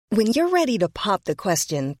When you're ready to pop the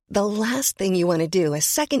question, the last thing you want to do is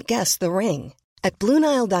second-guess the ring. At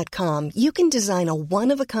BlueNile.com, you can design a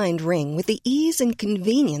one-of-a-kind ring with the ease and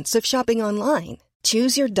convenience of shopping online.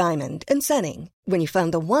 Choose your diamond and setting. When you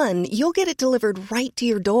find the one, you'll get it delivered right to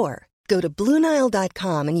your door. Go to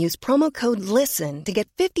BlueNile.com and use promo code LISTEN to get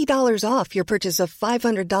 $50 off your purchase of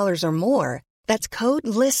 $500 or more. That's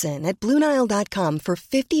code LISTEN at BlueNile.com for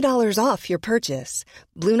 $50 off your purchase.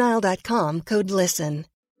 BlueNile.com, code LISTEN.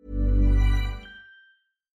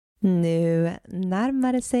 Nu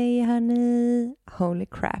närmar det sig, hörni, Holy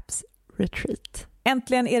Craps Retreat.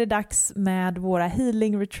 Äntligen är det dags med våra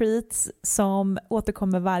healing retreats som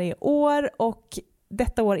återkommer varje år, och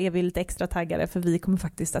detta år är vi lite extra taggade för vi kommer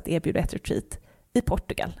faktiskt att erbjuda ett retreat i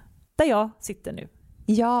Portugal, där jag sitter nu.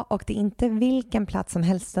 Ja, och det är inte vilken plats som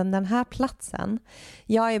helst. Den här platsen,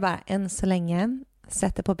 jag är bara än så länge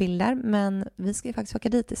sätter på bilder, men vi ska ju faktiskt åka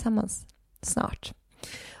dit tillsammans snart.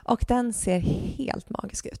 Och den ser helt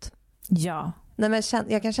magisk ut. Ja. Nej, men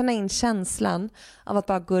jag kan känna in känslan av att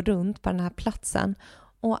bara gå runt på den här platsen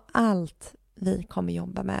och allt vi kommer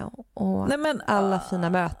jobba med och alla fina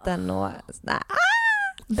möten och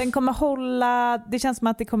Den kommer hålla, det känns som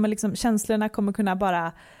att det kommer liksom, känslorna kommer kunna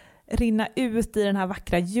bara rinna ut i den här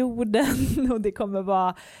vackra jorden, och det kommer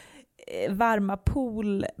vara varma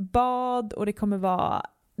poolbad, och det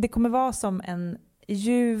kommer vara som en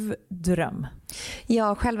ljuv dröm.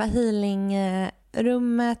 Ja, själva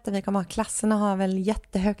healingrummet där vi kommer ha klasserna har väl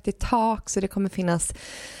jättehögt i tak, så det kommer finnas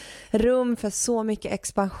rum för så mycket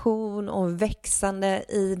expansion och växande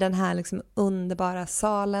i den här liksom underbara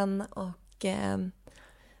salen. Och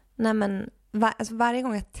varje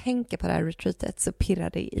gång jag tänker på det här retreatet så pirrar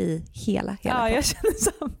det i hela Ja, kroppen. jag känner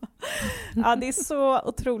samma. Ja, det är så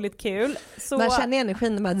otroligt kul. Så... Man känner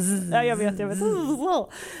energin bara... Ja, jag vet.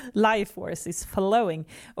 Life force is flowing.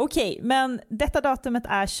 Okej, men detta datumet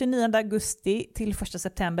är 29 augusti till 1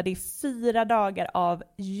 september. Det är 4 dagar av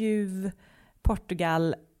ljuv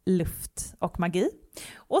Portugal, luft och magi.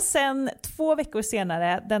 Och sen 2 veckor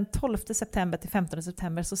senare, den 12 september till 15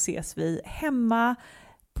 september, så ses vi hemma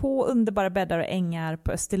på underbara bäddar och ängar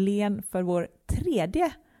på Österlen för vår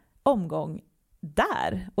 3:e omgång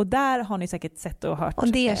där. Och där har ni säkert sett och hört. Och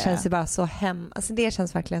det känns ju bara så hem. Alltså det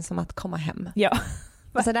känns verkligen som att komma hem. Ja.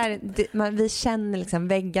 Alltså vi känner liksom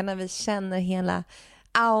väggarna, vi känner hela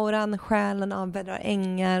auran, själen av bäddar och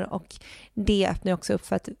ängar, och det öppnar också upp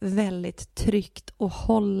för ett väldigt tryggt och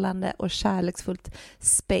hållande och kärleksfullt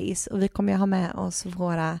space. Och vi kommer ju ha med oss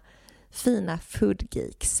våra fina food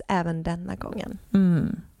geeks även denna gången.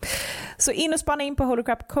 Så in och spana in på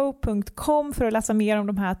holycrapco.com för att läsa mer om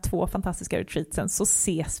de här 2 fantastiska retreatsen, så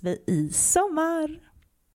ses vi i sommar.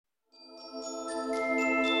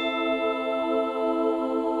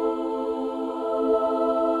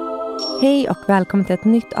 Hej och välkommen till ett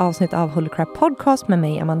nytt avsnitt av Holy Crap Podcast med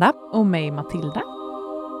mig Amanda. Och mig Matilda.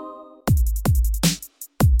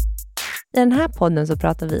 I den här podden så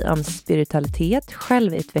pratar vi om spiritualitet,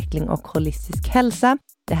 självutveckling och holistisk hälsa.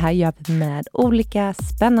 Det här gör vi med olika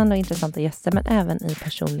spännande och intressanta gäster, men även i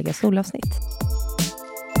personliga solavsnitt.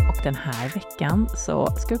 Och den här veckan så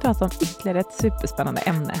ska vi prata om ytterligare ett superspännande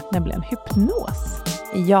ämne, nämligen hypnos.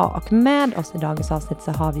 Ja, och med oss i dagens avsnitt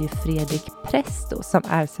så har vi ju Fredrik Presto som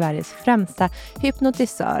är Sveriges främsta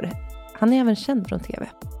hypnotisör. Han är även känd från tv.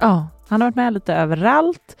 Ja, han har varit med lite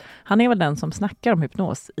överallt. Han är väl den som snackar om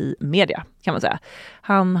hypnos i media, kan man säga.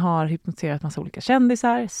 Han har hypnotiserat massa olika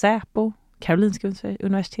kändisar, Säpo, Karolinska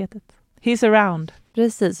universitetet. He's around.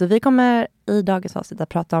 Precis, och vi kommer i dagens avsnitt att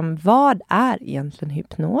prata om vad är egentligen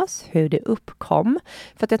hypnos, hur det uppkom.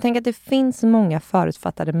 För att jag tänker att det finns många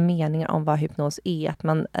förutfattade meningar om vad hypnos är. Att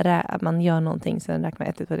man gör någonting, sen räknar man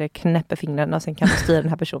 1, 2, 3, knäpper fingrarna och sen kan man styra den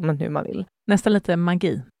här personen hur man vill. Nästan lite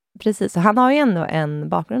magi. Precis, så han har ju ändå en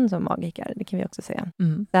bakgrund som magiker, det kan vi också säga.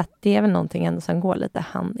 Så att det är väl någonting ändå som går lite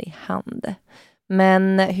hand i hand.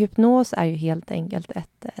 Men hypnos är ju helt enkelt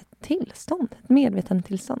ett tillstånd, ett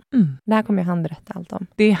medvetandetillstånd. Det här kommer ju han berätta allt om.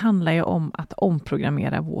 Det handlar ju om att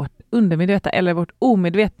omprogrammera vårt undermedvetna, eller vårt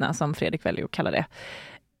omedvetna som Fredrik väljer att kalla det.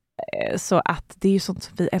 Så att det är ju sånt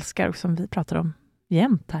som vi älskar och som vi pratar om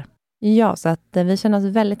jämt här. Ja, så att vi känner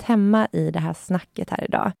oss väldigt hemma i det här snacket här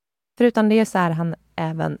idag. Förutom det så är han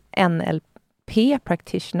även NLP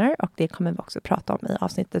practitioner, och det kommer vi också prata om i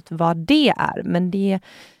avsnittet vad det är. Men det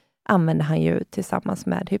använder han ju tillsammans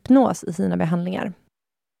med hypnos i sina behandlingar.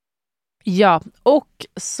 Ja, och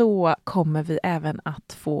så kommer vi även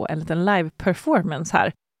att få en liten live performance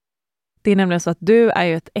här. Det är nämligen så att du är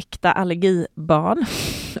ju ett äkta allergibarn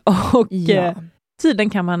och tydligen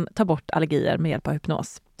kan man ta bort allergier med hjälp av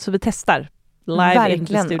hypnos. Så vi testar live in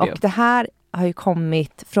the studio. Och det här har ju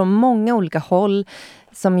kommit från många olika håll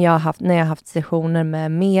som jag har haft när jag har haft sessioner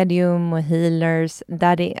med medium och healers,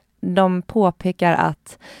 där de påpekar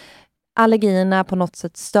att allergierna på något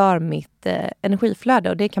sätt stör mitt energiflöde,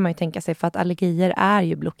 och det kan man ju tänka sig, för att allergier är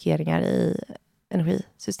ju blockeringar i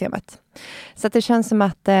energisystemet. Så att det känns som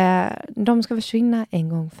att de ska försvinna en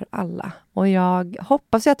gång för alla, och jag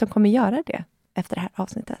hoppas ju att de kommer göra det efter det här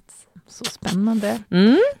avsnittet. Så spännande.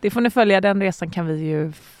 Det får ni följa, den resan kan vi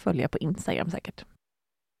ju följa på Instagram säkert.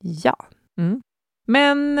 Ja.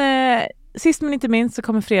 Men sist men inte minst så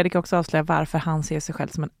kommer Fredrik också avslöja varför han ser sig själv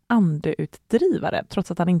som en andeutdrivare,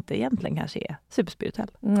 trots att han inte egentligen kanske är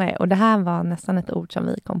superspirituell. Nej, och det här var nästan ett ord som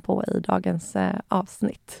vi kom på i dagens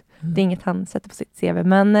avsnitt. Det är inget han sätter på sitt CV,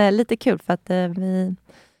 men lite kul för att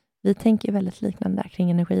vi tänker ju väldigt liknande där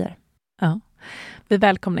kring energier. Ja. Vi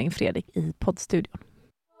välkomnar in Fredrik i poddstudion.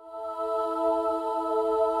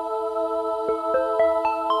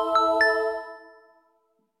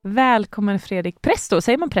 Välkommen Fredrik Presto,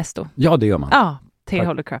 säger man Presto? Ja, det gör man. Ja, till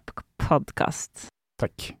Holy Crap Podcast.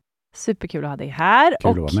 Tack. Superkul att ha dig här.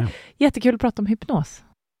 Kul att vara med. Jättekul att prata om hypnos.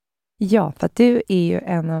 Ja, för att du är ju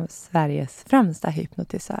en av Sveriges främsta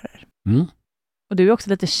hypnotisörer. Och du är också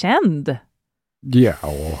lite känd. Ja.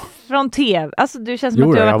 Från tv. Alltså du känns som Jo,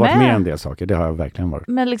 att du jag har varit med. en del saker. Det har jag verkligen varit.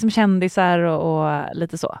 Men liksom kändisar och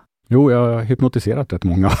lite så. Jo, jag har hypnotiserat rätt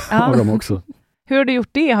många av dem också. Hur har du gjort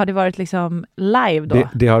det? Har det varit liksom live då?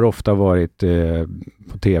 Det har ofta varit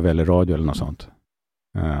på tv eller radio eller något sånt.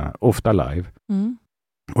 Ofta live.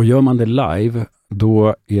 Och gör man det live,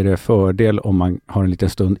 då är det fördel om man har en liten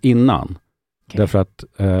stund innan. Okay. Därför att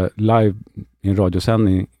live i en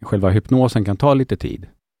radiosändning, själva hypnosen kan ta lite tid.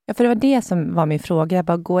 Ja, för det var det som var min fråga. Jag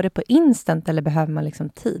bara, går det på instant eller behöver man liksom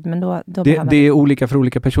tid? Men då det är olika för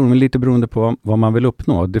olika personer, men lite beroende på vad man vill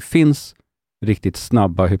uppnå. Det finns riktigt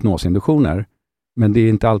snabba hypnosinduktioner, men det är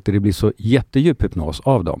inte alltid det blir så jättedjup hypnos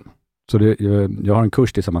av dem. Så jag har en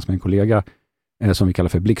kurs tillsammans med en kollega som vi kallar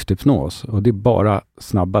för blixthypnos. Och det är bara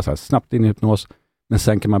snabbt in i hypnos, men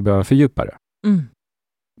sen kan man behöva fördjupa det.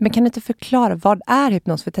 Men kan du inte förklara, vad är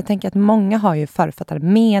hypnos? För jag tänker att många har ju förutfattade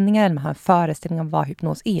meningar, eller man har en föreställning om vad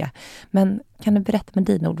hypnos är. Men kan du berätta med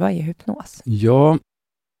dina ord, vad är hypnos? Ja, jag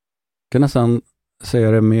kan nästan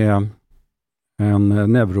säga det med en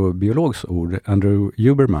neurobiologs ord, Andrew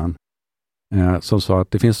Huberman, som sa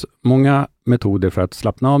att det finns många metoder för att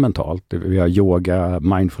slappna av mentalt. Vi har yoga,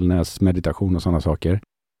 mindfulness, meditation och sådana saker.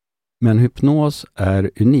 Men hypnos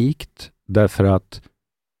är unikt därför att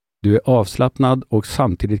du är avslappnad och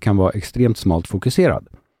samtidigt kan vara extremt smalt fokuserad.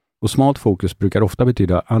 Och smalt fokus brukar ofta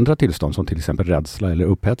betyda andra tillstånd som till exempel rädsla eller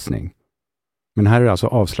upphetsning. Men här är det alltså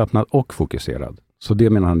avslappnad och fokuserad. Så det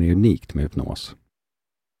menar han är unikt med hypnos.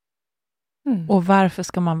 Och varför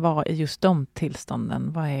ska man vara i just de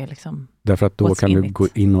tillstånden? Vad är liksom... Därför att då kan du gå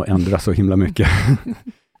in och ändra så himla mycket.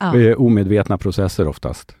 Det är omedvetna processer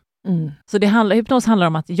oftast. Så hypnos handlar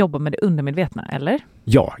om att jobba med det undermedvetna, eller?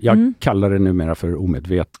 Ja, jag kallar det numera för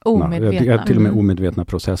omedvetna. Till och med omedvetna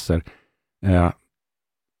processer.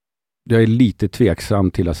 Jag är lite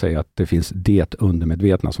tveksam till att säga att det finns det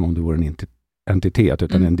undermedvetna som om det vore en entitet,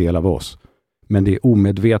 utan en del av oss. Men det är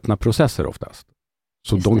omedvetna processer oftast.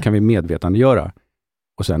 Så de kan vi medvetandegöra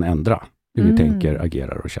och sen ändra hur vi tänker,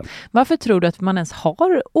 agerar och känner. Varför tror du att man ens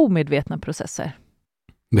har omedvetna processer?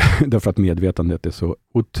 Därför att medvetandet är så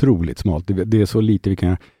otroligt smalt. Det är så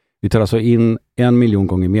lite vi tar alltså in 1 miljon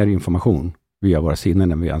gånger mer information via våra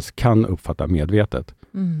sinnen än vi ens kan uppfatta medvetet.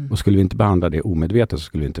 Och skulle vi inte behandla det omedvetet så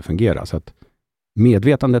skulle det inte fungera. Så att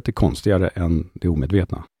medvetandet är konstigare än det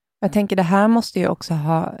omedvetna. Jag tänker det här måste ju också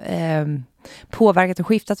ha påverkat och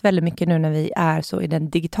skiftat väldigt mycket nu när vi är så i den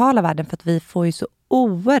digitala världen, för att vi får ju så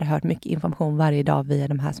oerhört mycket information varje dag via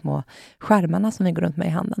de här små skärmarna som vi går runt med i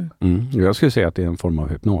handen. Jag skulle säga att det är en form av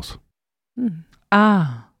hypnos.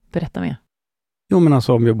 Berätta mer. Jo, men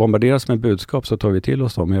alltså om vi bombarderas med budskap så tar vi till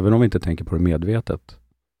oss dem, även om vi inte tänker på det medvetet.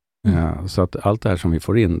 Så att allt det här som vi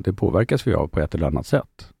får in, det påverkas vi av på ett eller annat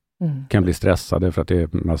sätt. Kan bli stressade för att det är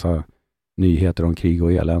en massa nyheter om krig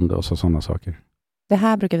och elände och sådana saker. Det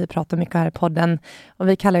här brukar vi prata mycket här i podden, och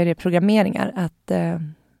vi kallar det programmeringar. Att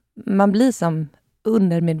man blir som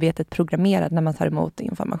undermedvetet programmerad när man tar emot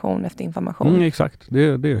information efter information. Exakt, det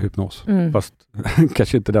är hypnos. Fast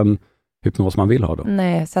kanske inte den hypnos man vill ha då.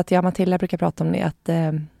 Nej, så att jag och Matilda brukar prata om det, att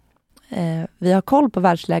vi har koll på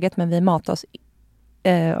världsläget, men vi matar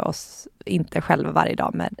oss inte själva varje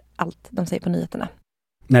dag med allt de säger på nyheterna.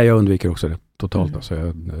 Nej, jag undviker också det totalt.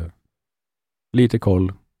 Alltså lite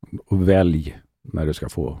koll och välj när du ska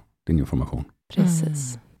få din information.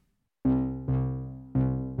 Precis.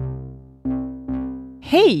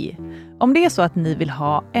 Hej! Om det är så att ni vill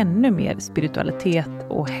ha ännu mer spiritualitet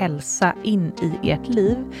och hälsa in i ert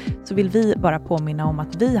liv, så vill vi bara påminna om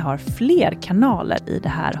att vi har fler kanaler i det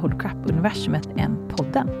här Holy Crap-universumet än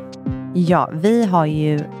podden. Ja, vi har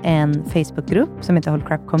ju en Facebookgrupp som heter Holy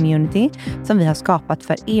Crap Community som vi har skapat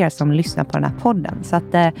för er som lyssnar på den här podden. Så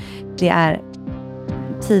att det är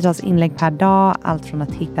 10-tals inlägg per dag, allt från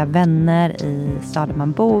att hitta vänner i staden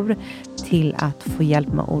man bor till att få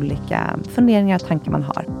hjälp med olika funderingar och tankar man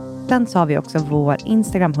har. Sen så har vi också vår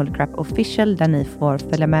Instagram Holy Crap Official där ni får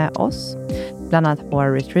följa med oss. Bland annat på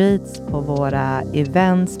våra retreats, på våra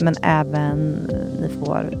events, men även ni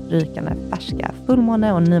får rykande färska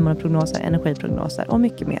fullmåne- och nymåneprognoser, energiprognoser och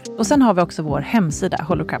mycket mer. Och sen har vi också vår hemsida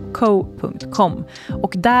holocrapco.com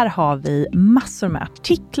och där har vi massor med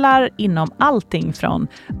artiklar inom allting från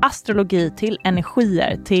astrologi till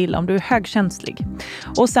energier till om du är högkänslig.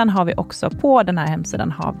 Och sen har vi också på den här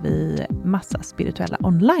hemsidan har vi massa spirituella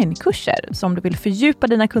onlinekurser. Så om du vill fördjupa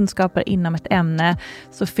dina kunskaper inom ett ämne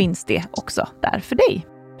så finns det också där för dig.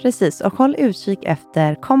 Precis, och håll utkik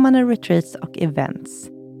efter kommande retreats och events.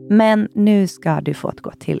 Men nu ska du få att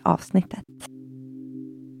gå till avsnittet.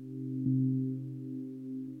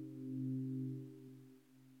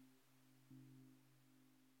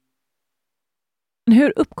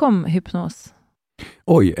 Hur uppkom hypnos?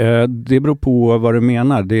 Oj, det beror på vad du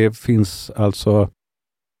menar. Det finns alltså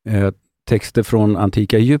texter från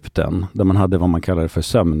antika Egypten där man hade vad man kallar för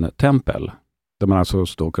sömntempel. Där man alltså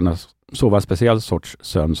då kunde sova en speciell sorts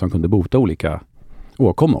sömn som kunde bota olika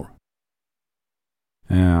åkommor.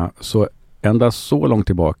 Så ända så långt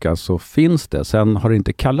tillbaka så finns det. Sen har det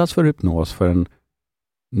inte kallats för hypnos förrän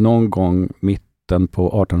någon gång mitten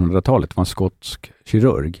på 1800-talet. Det var en skotsk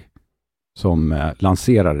kirurg som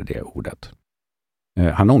lanserade det ordet.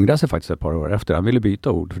 Han ångrade sig faktiskt ett par år efter. Han ville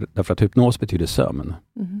byta ord därför att hypnos betyder sömn.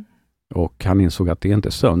 Mm. Och han insåg att det inte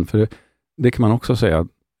är sömn. För det kan man också säga,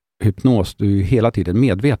 hypnos, du är ju hela tiden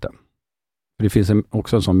medveten. För det finns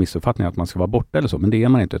också en sån missuppfattning att man ska vara borta eller så, men det är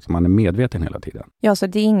man inte, utan man är medveten hela tiden. Ja, så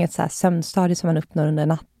det är inget så här sömnstadie som man uppnår under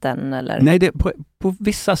natten? Eller? Nej, det på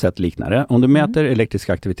vissa sätt liknar det. Om du mäter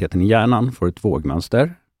elektriska aktiviteten i hjärnan får du ett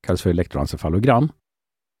vågmönster, kallas för elektroencefalogram.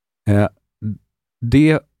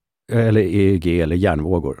 Det, eller EEG eller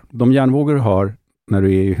hjärnvågor. De hjärnvågor har, när du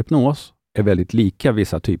är i hypnos, är väldigt lika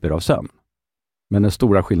vissa typer av sömn. Men den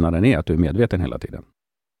stora skillnaden är att du är medveten hela tiden.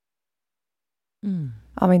 Mm.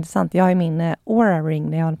 Ja, vad intressant. Jag har ju min Aura Ring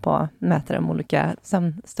när jag håller på att mäta de olika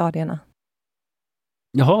sömnstadierna.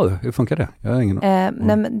 Jaha, hur funkar det? Jag har ingen nej,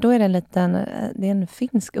 men då är det en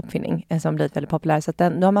finsk uppfinning som blivit väldigt populär. Så att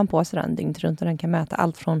då har man på sig den dygnet runt och den kan mäta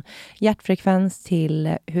allt från hjärtfrekvens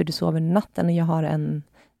till hur du sover natten. Och jag har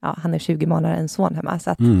han är 20 månader, en son hemma. Så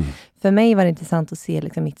att för mig var det intressant att se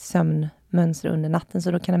liksom mitt sömnmönster under natten.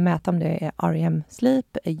 Så då kan jag mäta om det är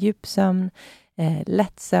REM-sleep, djupsömn,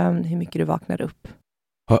 lättsömn, hur mycket du vaknar upp.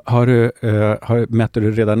 Mäter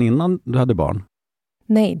du redan innan du hade barn?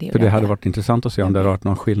 Nej, det för det hade varit intressant att se om det hade varit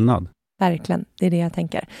någon skillnad. Verkligen, det är det jag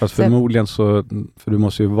tänker. Fast förmodligen så, för du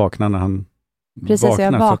måste ju vakna när han precis,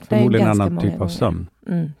 vaknar, jag så att förmodligen en ganska annan typ av sömn.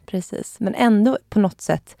 Precis, men ändå på något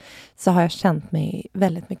sätt så har jag känt mig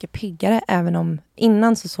väldigt mycket piggare, även om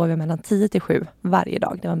innan så sov jag mellan 10-7 varje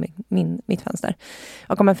dag. Det var mitt fönster.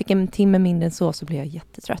 Och om jag fick en timme mindre än så blev jag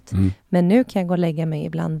jättetrött. Men nu kan jag gå och lägga mig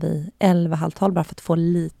ibland vid 11:30 bara för att få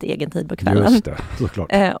lite egen tid på kvällen. Just det,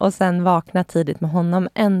 såklart. Och sen vakna tidigt med honom.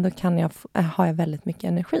 Ändå har jag väldigt mycket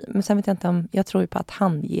energi. Men sen vet jag inte om, jag tror ju på att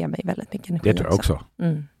han ger mig väldigt mycket energi. Det tror jag också.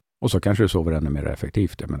 Och så kanske du sover ännu mer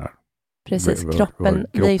effektivt, jag menar. Precis, kroppen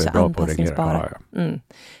det är ju så anpassningsbara.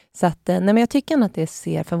 Så att, men jag tycker att det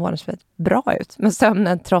ser förvånansvärt bra ut. Men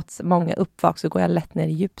sömnen, trots många uppvak så går jag lätt ner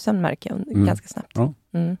i djupsömn, märker jag ganska snabbt. Ja.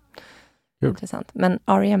 Intressant. Men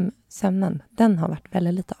REM-sömnen, den har varit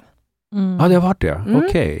väldigt lite av. Ja, det har varit det.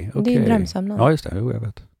 Okej. Det är drömsömnen. Ja, just det. Jo, jag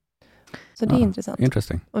vet. Så det är intressant.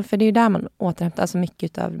 Interesting. Och för det är ju där man återhämtar alltså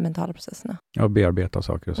mycket av mentala processerna. Ja, bearbeta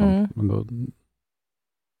saker och sånt.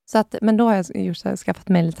 Så att, men då har jag skaffat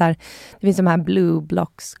mig lite här, det finns de här blue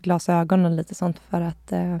blocks glasögon och lite sånt, för att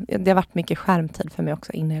det har varit mycket skärmtid för mig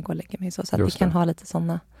också innan jag går och lägger mig, så att vi kan ha lite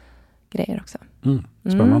sådana grejer också.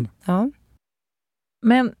 Spännande. Ja.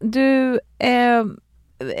 Men du,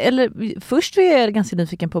 först var jag ganska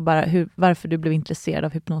nyfiken på bara varför du blev intresserad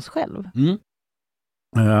av hypnos själv.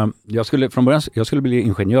 Jag skulle bli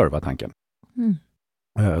ingenjör, var tanken.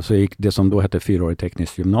 Så jag gick det som då hette 4-årig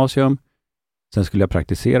tekniskt gymnasium. Sen skulle jag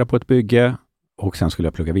praktisera på ett bygge och sen skulle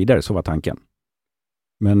jag plugga vidare, så var tanken.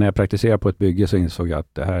 Men när jag praktiserade på ett bygge så insåg jag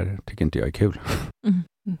att det här tycker inte jag är kul.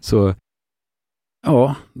 Så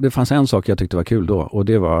ja, det fanns en sak jag tyckte var kul då, och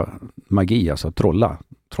det var magi, alltså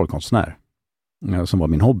trollkonstnär, som var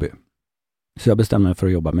min hobby. Så jag bestämde mig för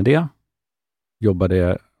att jobba med det.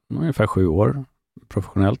 Jobbade ungefär 7 år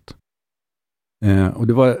professionellt. Och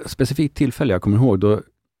det var ett specifikt tillfälle jag kommer ihåg. Då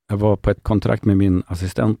jag var på ett kontrakt med min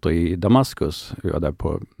assistent i Damaskus. Jag var där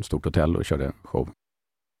på ett stort hotell och körde show.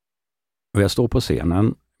 Och jag står på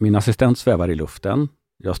scenen. Min assistent svävar i luften.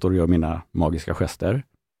 Jag står och gör mina magiska gester.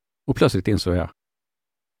 Och plötsligt insåg jag,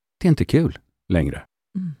 det är inte kul längre.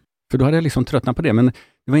 För då hade jag liksom tröttnat på det. Men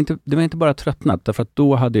det var inte bara tröttnat. Därför att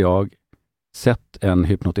då hade jag sett en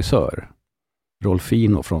hypnotisör,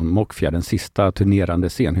 Rolfino från Mockfjärd, den sista turnerande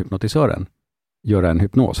scenhypnotisören, göra en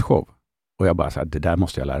hypnosshow. Och jag bara så här, det där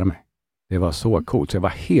måste jag lära mig. Det var så coolt, så jag var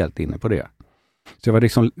helt inne på det. Så jag var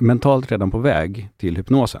liksom mentalt redan på väg till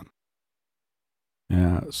hypnosen.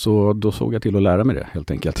 Så då såg jag till att lära mig det,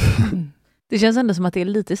 helt enkelt. Det känns ändå som att det är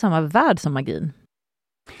lite i samma värld som magin.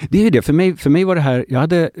 Det är ju det. För mig var det här, jag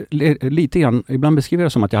hade lite grann, ibland beskriver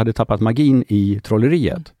jag som att jag hade tappat magin i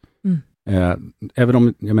trolleriet. Även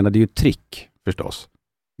om, jag menar, det är ju ett trick förstås.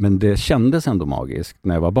 Men det kändes ändå magiskt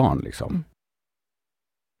när jag var barn liksom.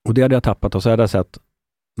 Och det hade jag tappat, och så hade jag sett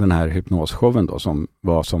den här hypnosshowen då, som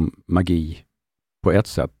var som magi på ett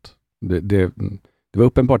sätt. Det var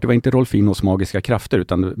uppenbart, det var inte Rolfinos magiska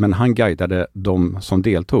krafter, men han guidade de som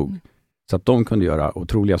deltog. Så att de kunde göra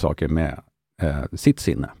otroliga saker med sitt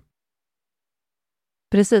sinne.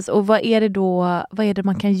 Precis, och vad är det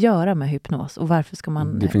man kan göra med hypnos, och varför ska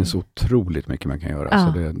man... Det finns otroligt mycket man kan göra.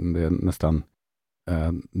 Så det är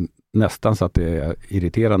nästan så att det är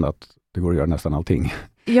irriterande att det går att göra nästan allting.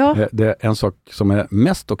 Ja. Det är en sak som är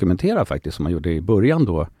mest dokumenterad faktiskt, som man gjorde i början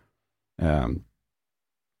då,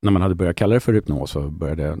 när man hade börjat kalla det för hypnos och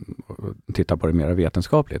började titta på det mer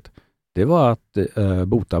vetenskapligt. Det var att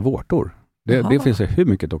bota vårtor. Det finns hur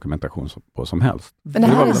mycket dokumentation på som helst. Men det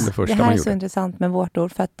här är så intressant med vårtor,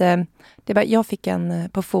 för att jag fick en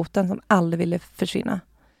på foten som aldrig ville försvinna.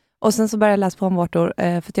 Och sen så började jag läsa på om vårtor,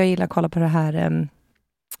 för att jag gillar att kolla på det här,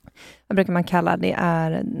 vad brukar man kalla det,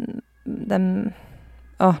 är den, nu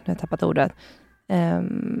har jag tappat ordet.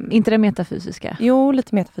 Inte det metafysiska? Jo,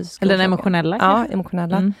 lite metafysiska. Eller den emotionella? Ja,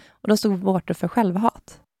 emotionella. Och då stod vårtor för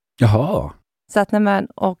självhat. Jaha. Så att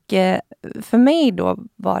för mig då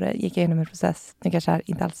gick jag igenom en process, det kanske är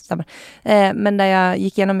inte alls stämmer, men där jag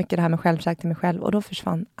gick igenom mycket det här med självkärlek till mig själv, och då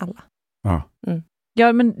försvann alla. Ja.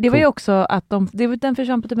 Ja, men det var ju också att den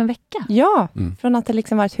försvann på typ en vecka. Ja, från att det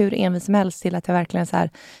liksom varit hur envis som helst till att jag verkligen så här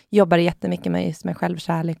jobbade jättemycket med just med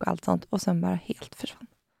självkärlek och allt sånt, och sen bara helt försvann.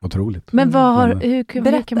 Otroligt. Men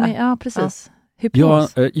hur kan man... Ja, precis.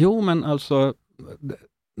 Hypnos. Jo, men alltså...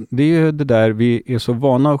 Det är ju det där, vi är så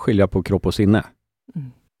vana att skilja på kropp och sinne.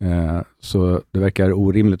 Så det verkar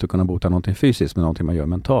orimligt att kunna bota någonting fysiskt med någonting man gör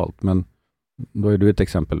mentalt. Men då är du ett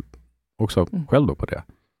exempel också själv då på det.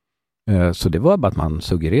 Så det var bara att man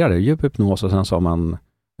suggererade djup hypnos, och sen sa man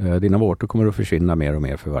dina vårtor kommer att försvinna mer och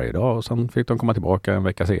mer för varje dag. Och sen fick de komma tillbaka en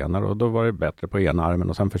vecka senare, och då var det bättre på ena armen,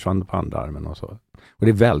 och sen försvann det på andra armen och så. Och det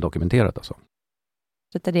är väl dokumenterat alltså.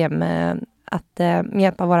 Det med att med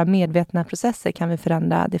hjälp av våra medvetna processer kan vi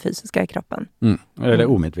förändra det fysiska i kroppen. Eller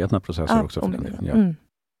omedvetna processer också. För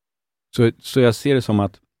Så jag ser det som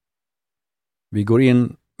att vi går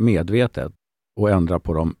in medvetet och ändrar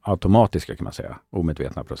på de automatiska, kan man säga,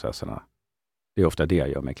 omedvetna processerna. Det är ofta det jag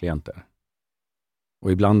gör med klienter.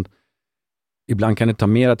 Och ibland kan det ta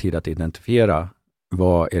mera tid att identifiera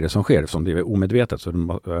vad är det som sker. Som det är omedvetet,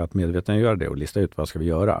 så att medveten gör det och lista ut vad ska vi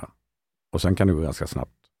göra. Och sen kan det gå ganska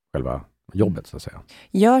snabbt, själva jobbet så att säga.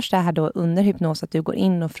 Görs det här då under hypnos att du går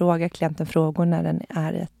in och frågar klienten frågor när den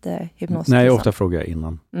är ett hypnos? Nej, ofta frågar jag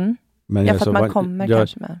innan. Men för att man kommer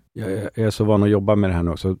kanske med. Jag är så van att jobba med det här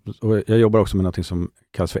nu också. Och jag jobbar också med något som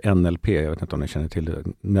kallas för NLP. Jag vet inte om ni känner till det.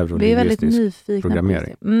 Neurolingvistisk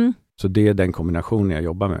programmering. Så det är den kombinationen jag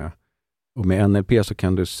jobbar med. Och med NLP så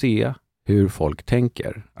kan du se hur folk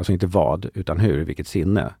tänker. Alltså inte vad, utan hur, vilket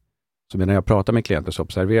sinne. Så när jag pratar med klienter så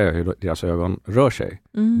observerar jag hur deras ögon rör sig.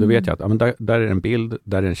 Då vet jag att där är en bild,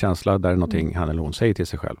 där är en känsla, där är någonting han eller hon säger till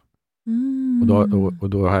sig själv. Och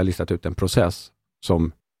då har jag listat ut en process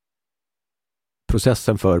som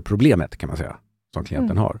processen för problemet, kan man säga, som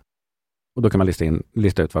klienten har. Och då kan man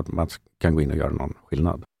lista ut för att man kan gå in och göra någon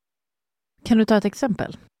skillnad. Kan du ta ett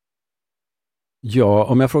exempel? Ja,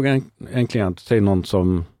 om jag frågar en klient, säg någon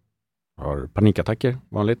som har panikattacker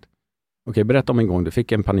vanligt. Okej, berätta om en gång du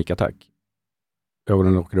fick en panikattack.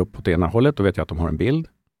 Ögonen åker upp åt ena hållet, då vet jag att de har en bild.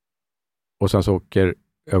 Och sen så åker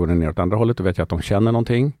ögonen ner åt andra hållet, då vet jag att de känner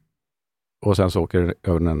någonting. Och sen så åker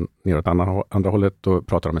ögonen ner åt andra hållet, då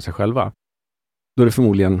pratar de med sig själva. Då är det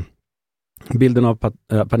förmodligen bilden av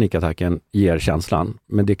panikattacken ger känslan.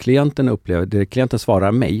 Men det klienten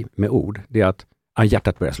svarar mig med ord, det är att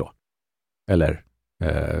hjärtat börjar slå. Eller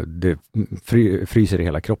Det fryser i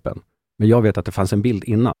hela kroppen. Men jag vet att det fanns en bild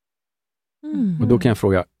innan. Och då kan jag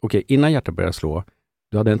fråga, okej, innan hjärtat började slå,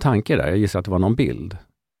 du hade en tanke där, jag gissar att det var någon bild.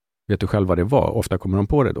 Vet du själv vad det var? Ofta kommer de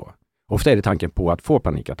på det då. Ofta är det tanken på att få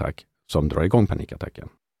panikattack som drar igång panikattacken.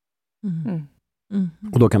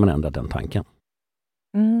 Och då kan man ändra den tanken.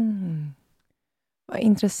 Vad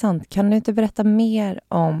intressant. Kan du inte berätta mer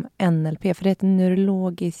om NLP? För det är en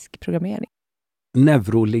neurologisk programmering.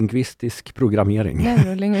 Neurolingvistisk programmering.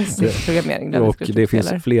 Neurolingvistisk programmering. Och det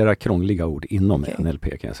finns flera krångliga ord inom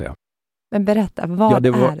NLP kan jag säga. Men berätta, vad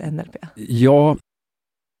är NLP? Ja,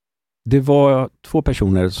 det var 2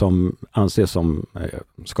 personer som anses som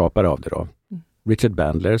skapare av det då. Richard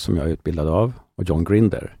Bandler som jag är utbildad av och John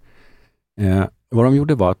Grinder. Vad de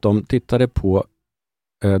gjorde var att de hittade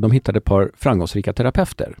ett par framgångsrika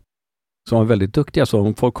terapeuter som var väldigt duktiga. Så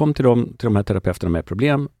om folk kom till de här terapeuterna med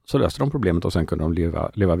problem så löste de problemet och sen kunde de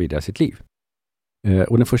leva vidare sitt liv.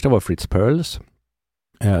 Och den första var Fritz Perls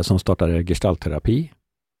som startade gestaltterapi.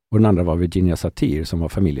 Och den andra var Virginia Satir som var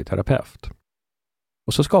familjeterapeut.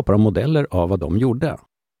 Och så skapade de modeller av vad de gjorde.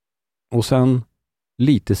 Och sen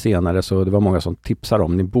lite senare så det var många som tipsade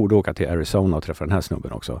om ni borde åka till Arizona och träffa den här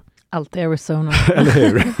snubben också. Allt Arizona. Eller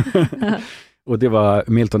hur? Och det var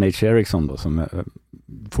Milton H. Erickson då, som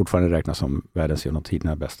fortfarande räknas som världens genom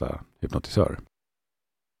tiderna bästa hypnotisör.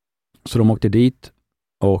 Så de åkte dit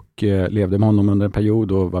och levde med honom under en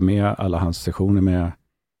period och var med alla hans sessioner med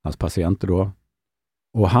hans patienter då.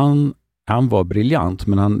 Och han var briljant,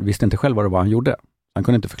 men han visste inte själv vad det var han gjorde. Han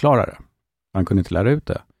kunde inte förklara det. Han kunde inte lära ut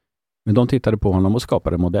det. Men de tittade på honom och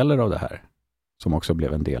skapade modeller av det här. Som också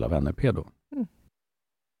blev en del av NLP då.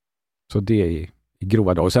 Så det är i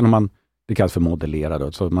grova drag. Och sen har man, det kallas för modellera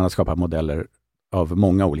då. Så man har skapat modeller av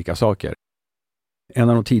många olika saker. En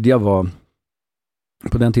av de tidiga var,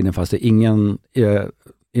 på den tiden fanns det inom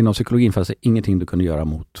psykologin fanns det ingenting du kunde göra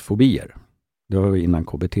mot fobier. Det var innan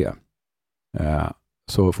KBT.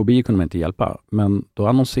 Så fobier kunde man inte hjälpa. Men då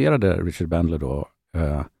annonserade Richard Bandler då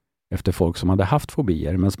efter folk som hade haft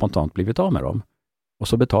fobier men spontant blivit av med dem. Och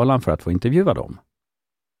så betalade han för att få intervjua dem.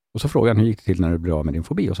 Och så frågade han hur gick det till när du blev av med din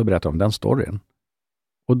fobi? Och så berättade de den storyn.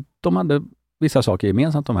 Och de hade vissa saker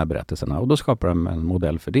gemensamt, de här berättelserna. Och då skapade de en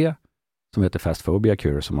modell för det som heter Fast Phobia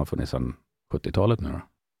Cure som har funnits sedan 70-talet nu då.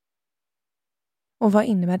 Och vad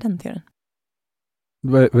innebär den teorin?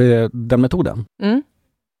 Den metoden?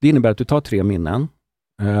 Det innebär att du tar 3 minnen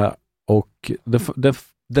och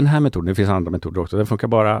den här metoden, det finns andra metoder också, den funkar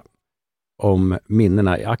bara om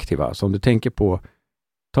minnena är aktiva. Så om du tänker på,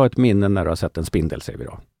 ta ett minne när du har sett en spindel, säger vi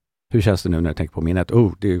då. Hur känns det nu när du tänker på minnet?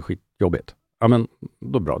 Det är skitjobbigt. Ja men,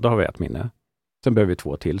 då bra, då har vi ett minne. Sen behöver vi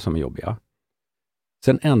 2 till som är jobbiga.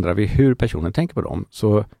 Sen ändrar vi hur personen tänker på dem.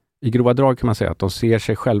 Så i grova drag kan man säga att de ser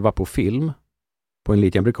sig själva på film. På en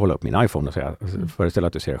liten, jag brukar hålla upp min iPhone och säga, föreställ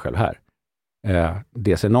att du ser dig själv här.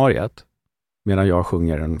 Det scenariet, medan jag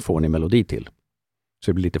sjunger en fånig melodi till.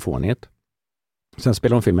 Så det blir lite fånigt. Sen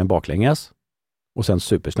spelar de filmen baklänges. Och sen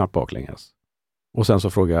supersnabbt baklänges. Och sen så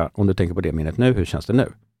frågar jag, om du tänker på det minnet nu, hur känns det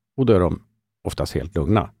nu? Och då är de oftast helt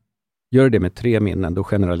lugna. Gör det med 3 minnen, då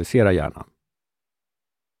generaliserar hjärnan.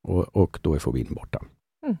 Och då är fobin borta.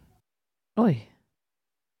 Oj.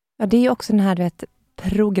 Ja, det är ju också den här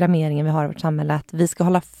programmeringen vi har i vårt samhälle, att vi ska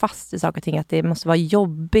hålla fast i saker och ting, att det måste vara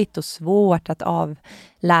jobbigt och svårt att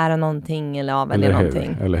avlära någonting eller avvälja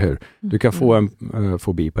någonting. Eller hur? Du kan få en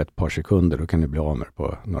fobi på ett par sekunder, då kan du bli av med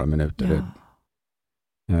på några minuter.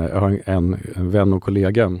 Ja. Jag har en vän och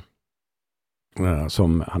kollega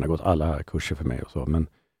som han har gått alla kurser för mig och så, men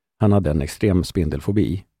han hade en extrem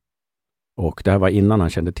spindelfobi. Och det här var innan han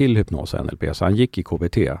kände till hypnos och NLP, så han gick i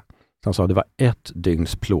KBT. Så han sa att det var 1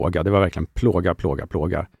 dygns plåga. Det var verkligen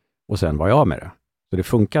plåga. Och sen var jag av med det. Så det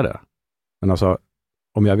funkade. Men alltså,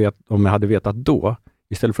 om jag hade vetat då,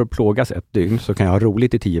 istället för att plågas 1 dygn, så kan jag ha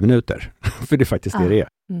roligt i 10 minuter. För det är faktiskt det är.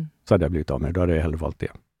 Så hade jag blivit av med det. Då hade jag hellre valt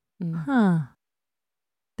det.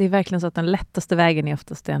 Det är verkligen så att den lättaste vägen är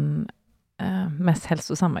oftast den mest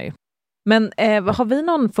hälsosamma ju. Men har vi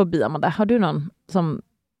någon fobi, Amanda? Har du någon som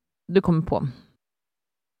du kommer på?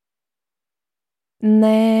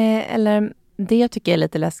 Nej, eller det jag tycker är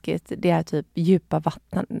lite läskigt, det är typ djupa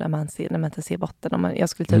vatten när man inte ser botten. Jag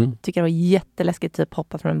skulle tycka det var jätteläskigt typ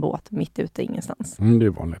hoppa från en båt mitt ute ingenstans. Det är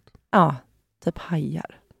vanligt. Ja, typ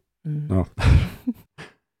hajar.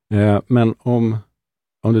 Ja. Men om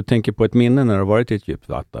du tänker på ett minne när du har varit i ett djupt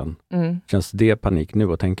vatten, känns det panik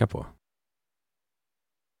nu att tänka på?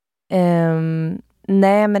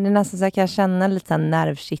 Nej, men det är nästan så jag kan känna lite så här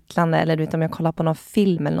nervkittlande, eller du vet, om jag kollar på någon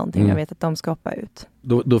film eller någonting, jag vet att de ska hoppa ut.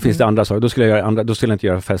 Då finns det andra saker. Då skulle jag inte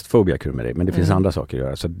göra Fast Phobia Cure med dig, men det finns andra saker att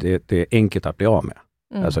göra. Så det är enkelt att bli av med.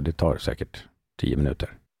 Alltså det tar säkert 10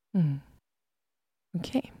 minuter. Mm.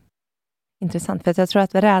 Okej. Intressant, för jag tror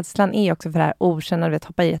att rädslan är också för det här okända, att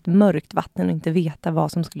hoppa i ett mörkt vatten och inte veta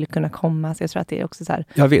vad som skulle kunna komma. Så jag tror att det är också så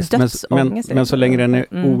här visst, men så länge den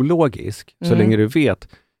är ologisk, så länge du vet,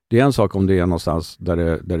 det är en sak om det är någonstans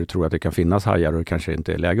där du tror att det kan finnas hajar och det kanske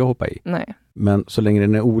inte är läge att hoppa i. Nej. Men så länge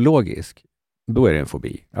den är ologisk, då är det en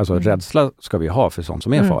fobi. Alltså rädsla ska vi ha för sånt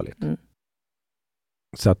som är farligt. Mm.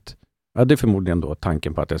 Så att, det är förmodligen då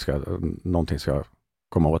tanken på att någonting ska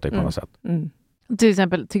komma åt dig på något sätt. Mm. Till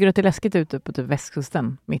exempel, tycker du att det är läskigt ute på typ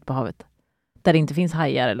västkusten, mitt på havet? Där det inte finns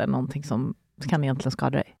hajar eller någonting som kan egentligen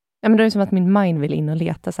skada dig? Ja, men det är som att min mind vill in och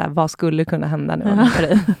leta så här, vad skulle kunna hända nu?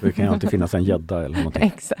 Det kan ju alltid finnas en gädda eller någonting.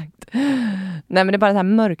 Exakt. Nej, men det är bara det här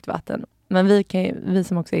mörkt vatten. Men vi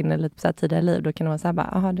som också är inne lite på så här tidigare liv, då kan det vara så här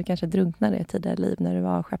bara, du kanske drunknade i tidigare liv när du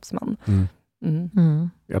var skeppsman.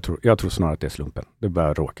 Jag tror snarare att det är slumpen. Det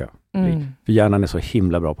börjar råka bli. För hjärnan är så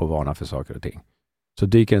himla bra på att varna för saker och ting. Så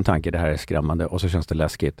dyker en tanke, det här är skrämmande, och så känns det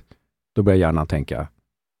läskigt. Då börjar hjärnan tänka,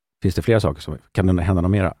 finns det flera saker som kan det hända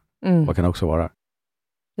något mera? Vad kan det också vara?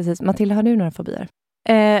 Precis. Matilda, har du några fobier?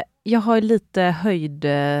 Jag har lite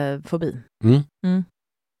höjdfobi.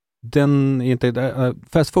 Den är inte...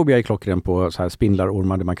 Fastfobia är klockren på så här spindlar,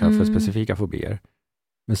 ormar, det man kallar för specifika fobier.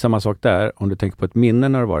 Men samma sak där, om du tänker på ett minne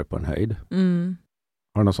när du varit på en höjd.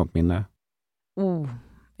 Har du något sånt minne?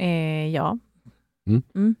 Ja.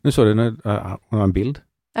 Nu såg du en bild.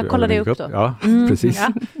 Jag kollade upp då. Ja, precis.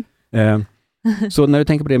 Ja. Så när du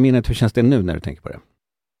tänker på det minnet, hur känns det nu när du tänker på det?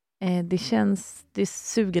 Det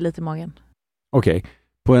suger lite i magen. Okej.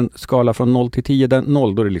 På en skala från 0 till 10, där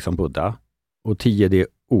 0 då är det liksom Buddha. Och 10 det är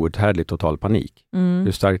outhärdlig total panik.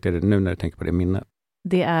 Hur starkt är det nu när du tänker på det minnet?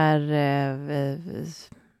 Det är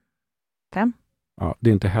 5. Ja, det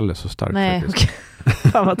är inte heller så starkt. Nej, okej.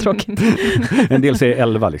 Fan vad tråkigt. En del säger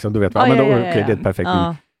 11 liksom, du vet. Men då, det är ett perfekt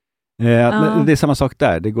minne. Men det är samma sak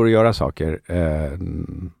där. Det går att göra saker.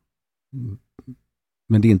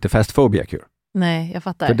 Men det är inte fastphobia cure. Nej, jag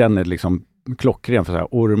fattar. För den är liksom klockren för så här,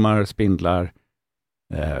 ormar, spindlar,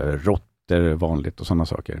 råttor vanligt och sådana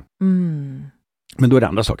saker. Men då är det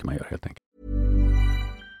andra saker man gör helt enkelt.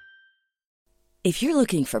 If you're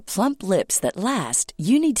looking for plump lips that last,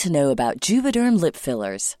 you need to know about Juvederm lip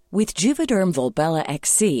fillers. With Juvederm Volbella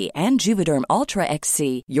XC and Juvederm Ultra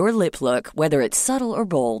XC, your lip look, whether it's subtle or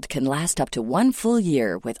bold, can last up to 1 full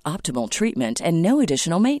year with optimal treatment and no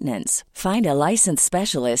additional maintenance. Find a licensed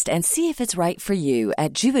specialist and see if it's right for you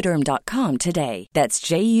at Juvederm.com today. That's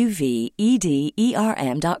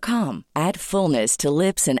JUVEDERM.com. Add fullness to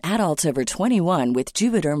lips in adults over 21 with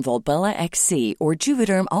Juvederm Volbella XC or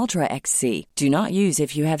Juvederm Ultra XC. Do not use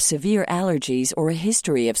if you have severe allergies or a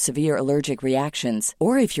history of severe allergic reactions,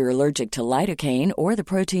 or if you're allergic to lidocaine or the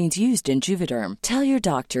proteins used in Juvederm. Tell your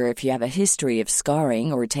doctor if you have a history of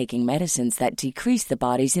scarring or taking medicines that decrease the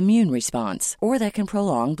body's immune response or that can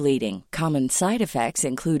prolong bleeding. Common side effects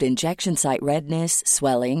include injection site redness,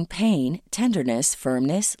 swelling, pain, tenderness,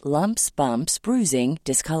 firmness, lumps, bumps, bruising,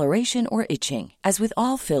 discoloration, or itching. As with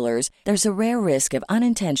all fillers, there's a rare risk of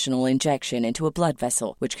unintentional injection into a blood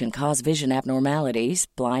vessel, which can cause vision abnormalities,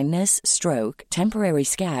 blindness, stroke, temporary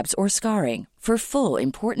scabs, or scarring. For full,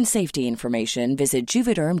 important safety information, visit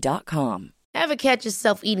Juvederm.com. Ever catch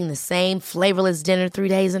yourself eating the same flavorless dinner 3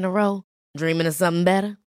 days in a row? Dreaming of something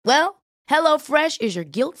better? Well, HelloFresh is your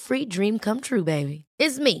guilt-free dream come true, baby.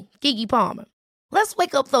 It's me, Keke Palmer. Let's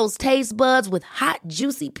wake up those taste buds with hot,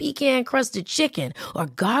 juicy pecan-crusted chicken or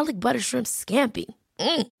garlic butter shrimp scampi.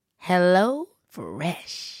 Hello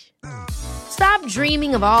Fresh. Stop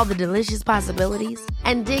dreaming of all the delicious possibilities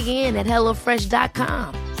and dig in at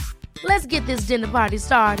HelloFresh.com. Let's get this dinner party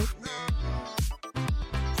started.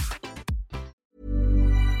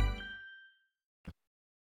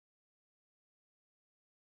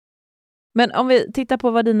 Men om vi tittar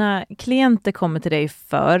på vad dina klienter kommer till dig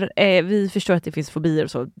för. Vi förstår att det finns fobier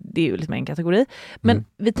och så. Det är ju liksom en kategori. Men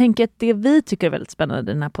vi tänker att det vi tycker är väldigt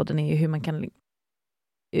spännande i den här podden är ju hur man kan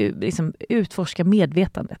liksom utforska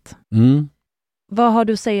medvetandet. Vad har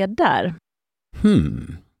du att säga där?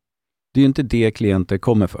 Det är ju inte det klienter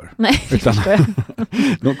kommer för. Nej, utan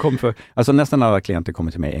de kommer för, alltså nästan alla klienter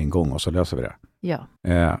kommer till mig en gång och så löser vi det. Ja.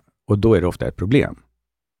 Och då är det ofta ett problem.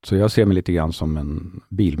 Så jag ser mig lite grann som en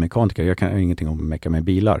bilmekaniker. Jag kan ingenting om att mecka med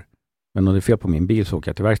bilar. Men om det är fel på min bil så åker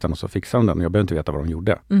jag till verkstaden och så fixar de den. Och jag behöver inte veta vad de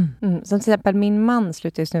gjorde. Som till exempel min man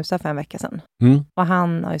slutade snusa för en vecka sedan. Och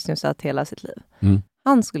han har ju snusat hela sitt liv.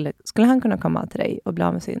 Skulle han kunna komma till dig och bli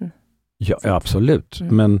av med sin... Ja, absolut.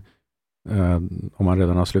 Men om han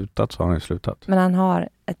redan har slutat så har han ju slutat. Men han har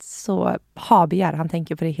ett så habegär. Han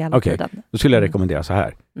tänker på det hela tiden. Då skulle jag rekommendera så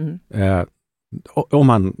här. Om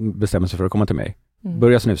han bestämmer sig för att komma till mig.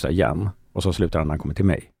 Börja snusa igen. Och så slutar han när han kommer till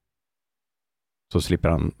mig. Så slipper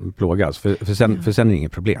han plågas. För sen är det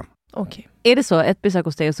inget problem. Okej. Är det så, ett besök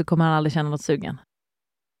hos dig och så kommer han aldrig känna något sugen?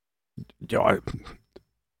 Ja,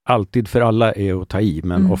 alltid för alla är att ta i,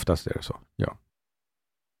 men oftast är det så. Ja.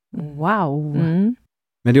 Wow.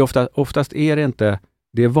 Men det är oftast är det inte,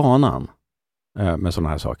 det är vanan med sådana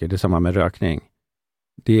här saker. Det är samma med rökning.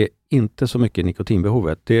 Det är inte så mycket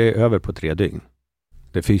nikotinbehovet. Det är över på 3 dygn.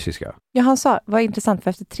 Det fysiska. Ja, han sa, vad intressant, för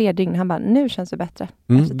efter 3 dygn, han bara, nu känns det bättre.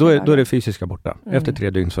 Då är det fysiska borta. Efter 3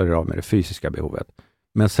 dygn så är det av med det fysiska behovet.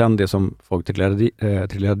 Men sen det som folk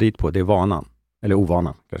trillar dit på, det är vanan. Eller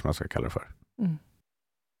ovanan, kanske man ska kalla det för.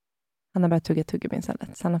 Han har börjat tugga tuggummi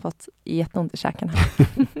istället, så han har fått jätteont i käkarna.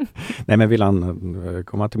 Nej, men vill han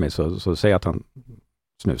komma till mig så säg att han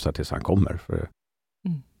snusar tills han kommer. För...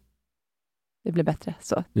 Det blir bättre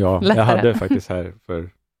så. Ja, lättare. Jag hade faktiskt här för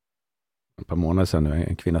ett par månader sedan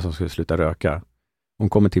en kvinna som skulle sluta röka. Hon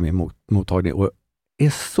kommer till min mottagning och är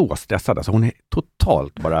så stressad. Alltså hon är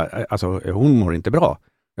totalt bara, alltså hon mår inte bra.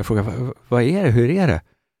 Jag frågar, vad är det? Hur är det?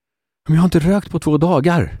 Men jag har inte rökt på 2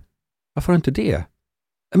 dagar. Varför har du inte det?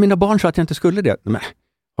 Mina barn sa att jag inte skulle det. Men,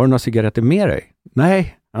 har du några cigaretter med dig?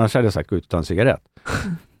 Nej, annars hade jag sagt gå ut och ta en cigarett.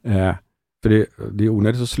 För det är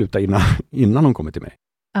onödigt att sluta innan hon kommer till mig.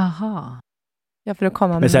 Aha. Ja, för då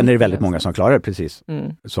kommer men sen är det väldigt många som klarar det precis.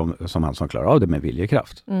 Som han som klarar av det med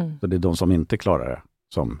viljekraft. Så det är de som inte klarar det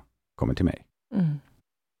som kommer till mig.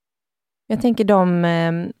 Jag tänker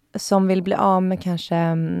de som vill bli av med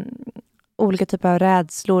kanske olika typer av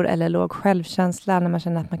rädslor eller låg självkänsla, när man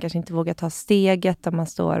känner att man kanske inte vågar ta steget, om man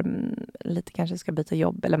står lite, kanske ska byta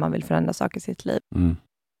jobb eller man vill förändra saker i sitt liv.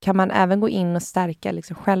 Kan man även gå in och stärka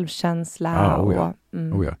liksom självkänsla?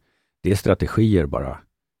 Ja. Det är strategier bara.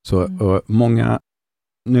 Så många,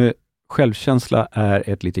 nu självkänsla är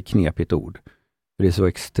ett lite knepigt ord. För det är så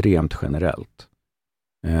extremt generellt.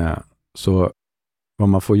 Så vad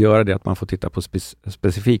man får göra är att man får titta på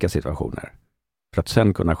specifika situationer. För att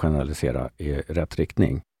sen kunna generalisera i rätt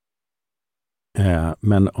riktning.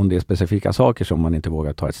 Men om det är specifika saker som man inte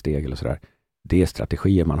vågar ta ett steg eller sådär. Det är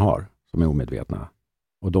strategier man har som är omedvetna.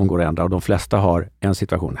 Och de går att ändra. Och de flesta har en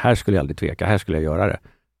situation. Här skulle jag aldrig tveka. Här skulle jag göra det.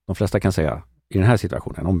 De flesta kan säga i den här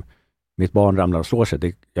situationen. Om mitt barn ramlar och slår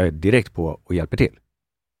sig. Jag är direkt på och hjälper till.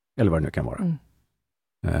 Eller vad det nu kan vara.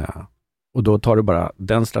 Och då tar du bara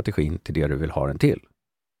den strategin till det du vill ha den till.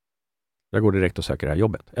 Jag går direkt och söker det här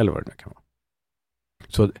jobbet. Eller vad det nu kan vara.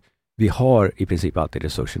 Så vi har i princip alltid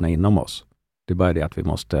resurserna inom oss. Det är bara det att vi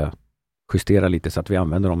måste justera lite så att vi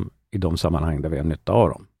använder dem i de sammanhang där vi har nytta av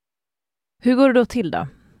dem. Hur går det då till då?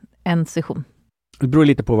 En session? Det beror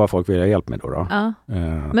lite på vad folk vill ha hjälp med då. Ja.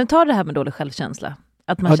 Men ta det här med dålig självkänsla.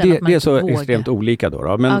 Att man känner att man det är inte så vågar. Extremt olika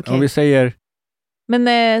då. Men om vi säger...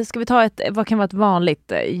 Men ska vi ta vad kan vara ett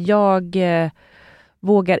vanligt? Jag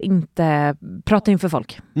vågar inte prata inför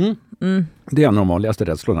folk. Det är en av de vanligaste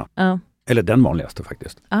rädslorna. Eller den vanligaste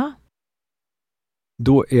faktiskt.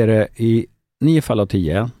 Då är det i 9 fall av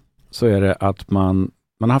 10 så är det att man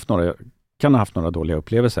kan ha haft några dåliga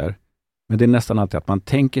upplevelser. Men det är nästan alltid att man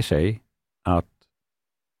tänker sig att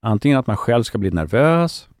antingen att man själv ska bli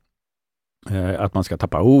nervös, att man ska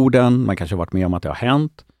tappa orden, man kanske har varit med om att det har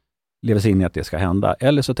hänt, lever sig in i att det ska hända.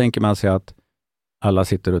 Eller så tänker man sig att alla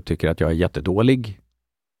sitter och tycker att jag är jättedålig,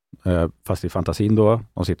 fast i fantasin då.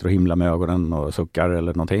 De sitter och himlar med ögonen och suckar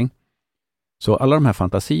eller någonting. Så alla de här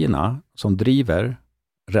fantasierna som driver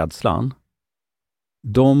rädslan,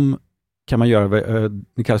 de kan man göra,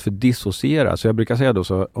 det kallas för dissociera. Så jag brukar säga då,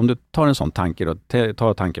 så om du tar en sån tanke då,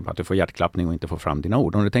 ta tanken på att du får hjärtklappning och inte får fram dina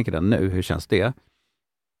ord. Om du tänker den nu, hur känns det?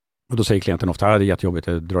 Och då säger klienten ofta, det är jättejobbigt,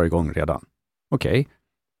 jag drar igång redan. Okej.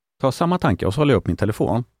 Ta samma tanke och så håller jag upp min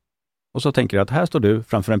telefon. Och så tänker jag att här står du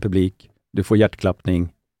framför en publik, du får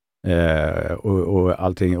hjärtklappning och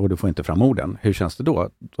allting, och du får inte fram orden. Hur känns det då?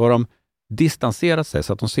 Då har de distanserat sig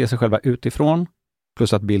så att de ser sig själva utifrån,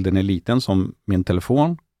 plus att bilden är liten som min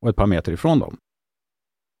telefon och ett par meter ifrån dem.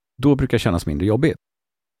 Då brukar det kännas mindre jobbigt.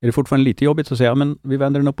 Är det fortfarande lite jobbigt så säger jag, men vi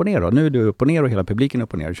vänder den upp och ner då. Nu är du upp och ner och hela publiken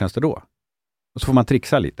upp och ner. Hur känns det då? Och så får man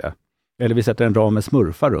trixa lite. Eller vi sätter en ram med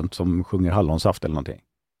smurfar runt som sjunger hallonsaft eller någonting.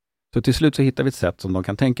 Så till slut så hittar vi ett sätt som de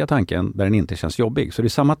kan tänka tanken där den inte känns jobbig. Så det är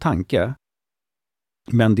samma tanke,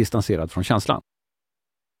 men distanserad från känslan.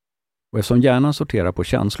 Och eftersom hjärnan sorterar på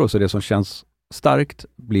känslor så det som känns starkt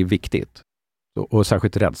blir viktigt. Och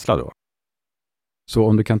särskilt rädsla då. Så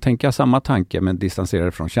om du kan tänka samma tanke men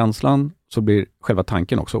distansera från känslan så blir själva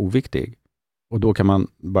tanken också oviktig. Och då kan man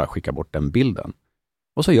bara skicka bort den bilden.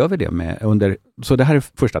 Och så gör vi det så det här är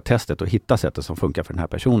första testet att hitta sättet som funkar för den här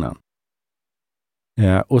personen.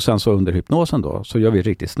 Och sen så under hypnosen då så gör vi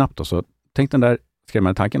riktigt snabbt och så tänk den där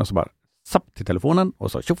skrämmande tanken och så bara sapp till telefonen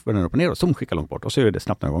och så tjoff den upp och ner och zoom skickar långt bort. Och så gör det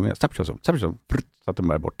snabbt några gånger. Snabbt, zoom, så att den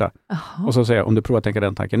bara är borta. Aha. Och så säger jag, om du provar att tänka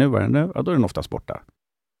den tanken nu, vad är den nu? Ja, då är den oftast borta.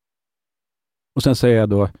 Och sen säger jag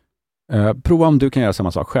då, prova om du kan göra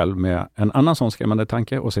samma sak själv med en annan sån skrämmande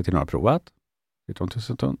tanke och se till några provat.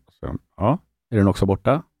 Så, ja, är den också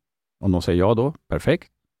borta? Om de säger ja då,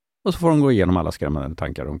 perfekt. Och så får de gå igenom alla skrämmande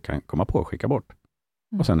tankar de kan komma på och skicka bort.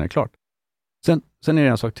 Och sen är det klart. Sen är det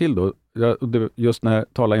en sak till då. Just när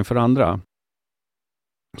jag talar inför andra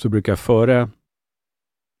så brukar jag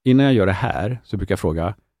innan jag gör det här så brukar jag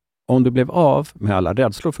fråga, om du blev av med alla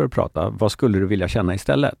rädslor för att prata, vad skulle du vilja känna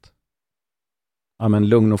istället? Ja, men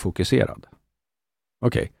lugn och fokuserad.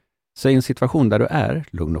 Okej. Säg en situation där du är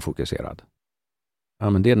lugn och fokuserad. Ja,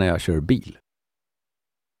 men det är när jag kör bil.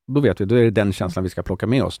 Då vet vi, då är det den känslan vi ska plocka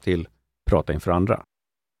med oss till prata inför andra.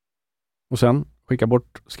 Och sen skicka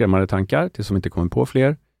bort skrämmande tankar tills som inte kommer på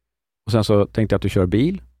fler. Och sen så tänkte jag att du kör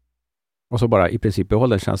bil. Och så bara i princip behåll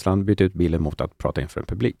den känslan, byta ut bilen mot att prata inför en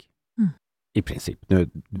publik. I princip. Nu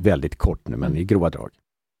väldigt kort nu, men i grova drag.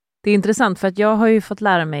 Det är intressant för att jag har ju fått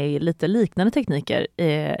lära mig lite liknande tekniker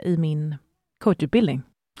i min coachutbildning.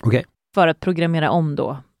 Okej. För att programmera om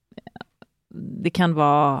då. Det kan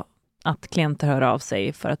vara att klienter hör av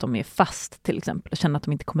sig för att de är fast till exempel och känner att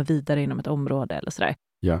de inte kommer vidare inom ett område eller sådär.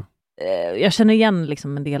 Ja. Jag känner igen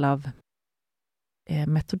liksom en del av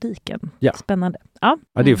metodiken. Ja. Spännande. Ja.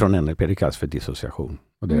 Ja, det är från NLP, det kallas för dissociation.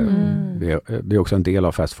 Och det är också en del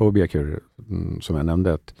av fastfobiakur som jag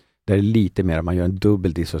nämnde. Att det är lite mer, man gör en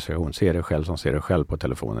dubbel dissociation. Ser det själv som ser det själv på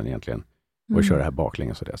telefonen egentligen. Och kör det här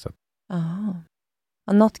baklänges och det. Så.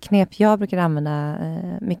 Och något knep jag brukar använda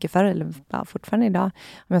mycket förr, eller fortfarande idag,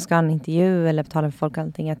 om jag ska ha en intervju eller betala för folk och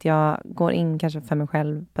allting, att jag går in kanske för mig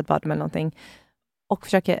själv på ett badrum eller någonting och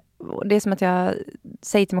försöker, det är som att jag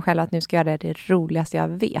säger till mig själv att nu ska jag göra det roligaste jag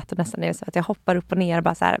vet, och nästan är det så att jag hoppar upp och ner och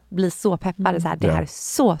bara så här, blir så peppad, så här, det här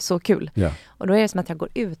är så kul. Ja. Och då är det som att jag går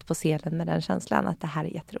ut på scenen med den känslan att det här är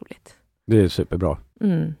jätteroligt. Det är superbra.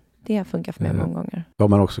 Det funkar för mig många gånger. Vad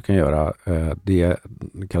man också kan göra, det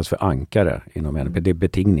kallas för ankare inom NLP. Det är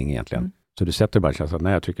betingning egentligen. Så du sätter bara känslan,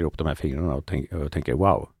 när jag trycker upp de här fingrarna och tänker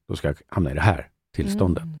wow, då ska jag hamna i det här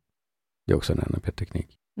tillståndet. Det är också en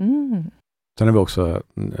NLP-teknik. Sen har vi också,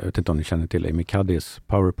 jag vet inte om ni känner till Amy Caddys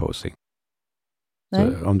power posing.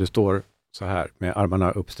 Så om du står så här med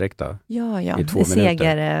armarna uppsträckta i 2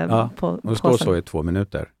 minuter. Hon står så i 2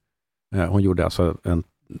 minuter. Hon gjorde alltså en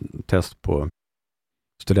test på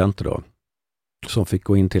studenter då, som fick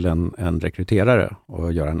gå in till en rekryterare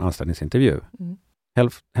och göra en anställningsintervju.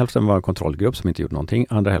 Hälften var en kontrollgrupp som inte gjorde någonting.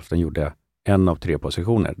 Andra hälften gjorde 1 av 3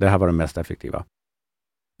 positioner. Det här var det mest effektiva.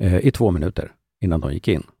 I 2 minuter innan de gick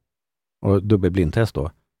in. Och dubbelblindtest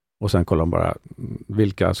då. Och sen kollade de bara,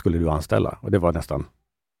 vilka skulle du anställa? Och det var nästan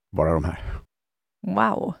bara de här.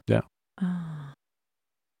 Wow. Ja.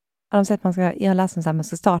 Har de sett att jag läser att man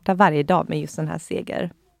ska starta varje dag med just den här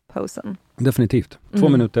segerposen? Definitivt. 2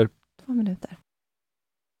 minuter. 2 minuter.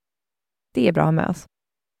 Det är bra med oss.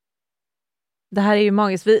 Det här är ju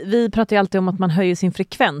magiskt. Vi pratar ju alltid om att man höjer sin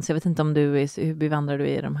frekvens. Jag vet inte om hur bevandrad du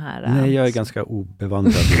är i de här... Nej, jag är ganska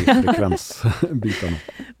obevandrad i frekvensbitarna.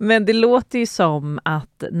 Men det låter ju som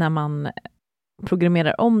att när man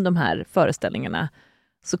programmerar om de här föreställningarna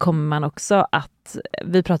så kommer man också att...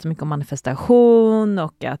 Vi pratar mycket om manifestation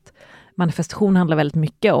och att manifestation handlar väldigt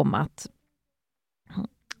mycket om att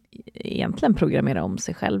egentligen programmera om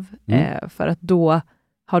sig själv. För att då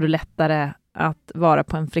har du lättare att vara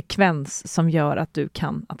på en frekvens som gör att du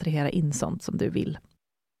kan attrahera in sånt som du vill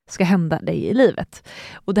ska hända dig i livet.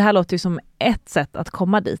 Och det här låter ju som ett sätt att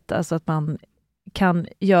komma dit. Alltså att man kan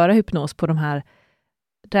göra hypnos på de här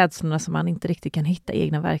rädslorna som man inte riktigt kan hitta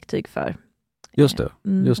egna verktyg för. Just det.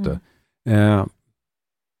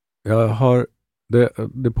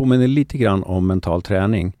 Det påminner lite grann om mental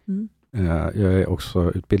träning. Jag är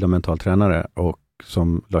också utbildad mental tränare och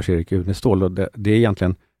som Lars-Erik Unestål. Och det är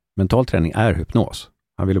egentligen, mental träning är hypnos.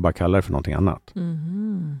 Han ville bara kalla det för någonting annat.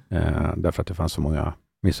 Därför att det fanns så många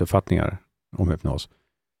missuppfattningar om hypnos.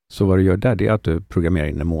 Så vad du gör där, det är att du programmerar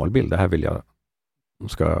in en målbild. Det här vill jag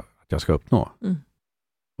att jag ska uppnå.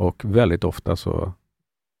 Och väldigt ofta så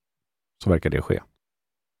verkar det ske.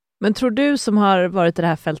 Men tror du som har varit i det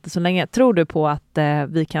här fältet så länge, tror du på att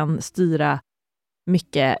vi kan styra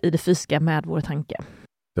mycket i det fysiska med vår tanke?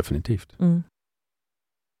 Definitivt.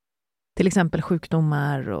 Till exempel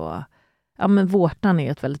sjukdomar och vårtan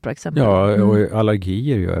är ett väldigt bra exempel. Ja, och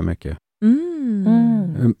allergier gör jag mycket.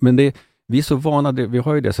 Men vi är så vana, vi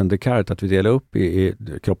har ju det sen Descartes att vi delar upp i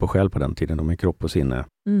kropp och själ på den tiden, de är kropp och sinne.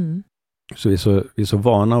 Så vi är så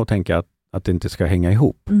vana att tänka att det inte ska hänga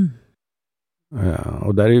ihop.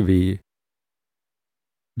 Och där är vi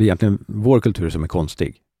Det är egentligen vår kultur som är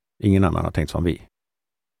konstig. Ingen annan har tänkt som vi.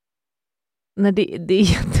 Nej, det är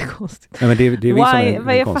jättekonstigt. Ja, men det är vi som är Jag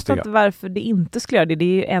fattar konstiga. inte varför det inte skulle göra det. Det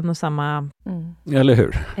är ju en och samma Eller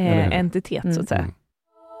hur? Eller hur? entitet, så att säga. Mm.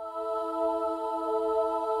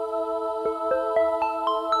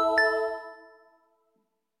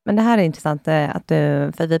 Men det här är intressant,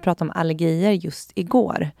 för vi pratade om allergier just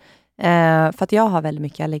igår. För att jag har väldigt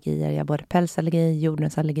mycket allergier. Jag har både pälsallergi,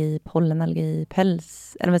 jordnötsallergi, pollenallergi,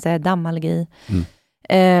 dammallergi.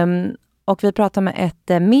 Och vi pratade med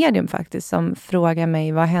ett medium faktiskt som frågade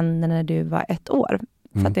mig vad hände när du var 1 år.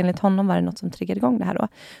 För att enligt honom var det något som triggade igång det här då.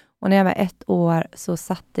 Och när jag var 1 år så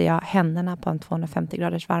satte jag händerna på en 250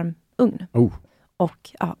 graders varm ugn.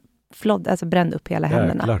 Och brände upp hela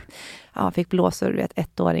händerna. Jäklar. Ja, fick blåsor,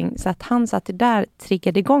 1-åring. Så att han satt där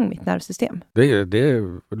triggade igång mitt nervsystem. Det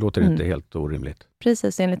låter inte helt orimligt.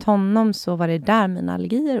 Precis, enligt honom så var det där mina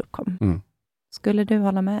allergier uppkom. Skulle du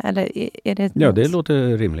hålla med? Eller är det Ja, det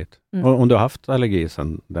låter rimligt. Om du har haft allergi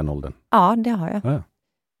sedan den åldern? Ja, det har jag. Ja.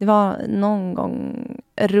 Det var någon gång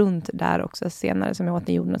runt där också senare som jag åt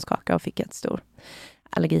en jordnötskaka och fick ett stort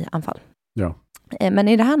allergianfall. Ja. Men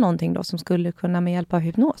är det här någonting då som skulle kunna med hjälp av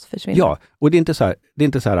hypnos försvinna? Ja, och det är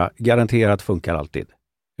inte så här garanterat funkar alltid,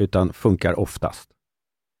 utan funkar oftast.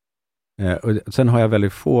 Och sen har jag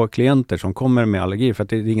väldigt få klienter som kommer med allergi för att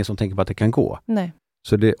det är ingen som tänker på att det kan gå. Nej.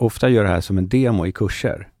 Så det ofta gör det här som en demo i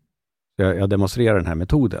kurser. Jag demonstrerar den här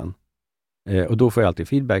metoden. Och då får jag alltid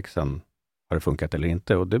feedback sen, har det funkat eller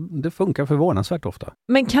inte. Och det funkar förvånansvärt ofta.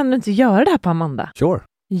 Men kan du inte göra det här på Amanda? Sure.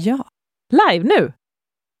 Ja. Live nu?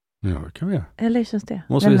 Ja, det kan vi göra. Eller känns det?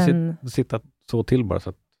 Måste vi sitta så till bara så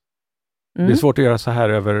att det är svårt att göra så här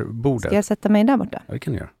över bordet. Ska jag sätta mig där borta? Ja, det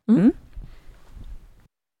kan du göra.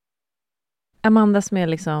 Amanda som är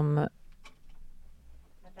liksom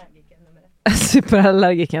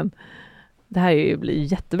superallergiken. Det här blir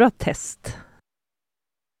jättebra test.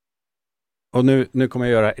 Och nu kommer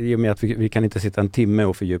jag göra, i och med att vi kan inte sitta en timme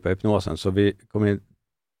och fördjupa hypnosen, så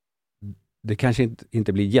det kanske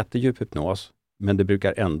inte blir jättedjup hypnos, men det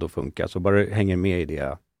brukar ändå funka. Så bara hänger med i det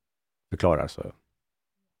jag förklarar. Så.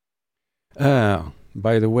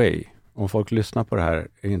 By the way, om folk lyssnar på det här,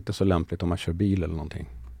 är det inte så lämpligt om man kör bil eller någonting.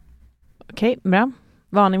 Okej, bra.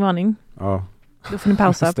 Varning. Ja. Då får ni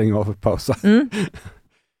pausa. Stäng av och pausa.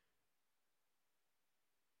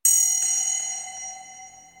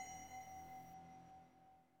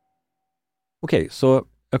 Okej, så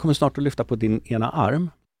jag kommer snart att lyfta på din ena arm.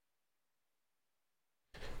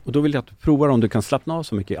 Och då vill jag att du provar om du kan slappna av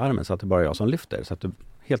så mycket i armen så att det bara är jag som lyfter. Så att du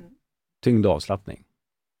helt tyngd avslappning.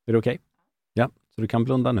 Är det okej? Ja, så du kan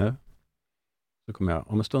blunda nu. Så kommer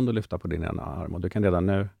jag om en stund att lyfta på din ena arm. Och du kan redan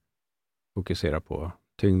nu fokusera på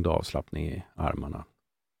tyngd och avslappning i armarna.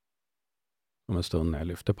 Om en stund när jag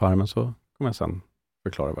lyfter på armen så kommer jag sedan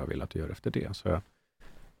förklara vad jag vill att du gör efter det. Så jag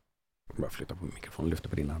bara flyttar på mikrofonen och lyfter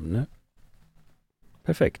på din arm nu.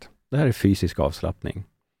 Perfekt. Det här är fysisk avslappning.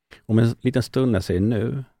 Om en liten stund när jag säger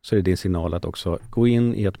nu så är det din signal att också gå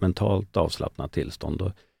in i ett mentalt avslappnat tillstånd.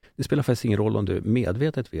 Och det spelar faktiskt ingen roll om du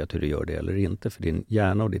medvetet vet hur du gör det eller inte, för din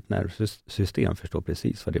hjärna och ditt nervsystem förstår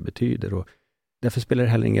precis vad det betyder. Och därför spelar det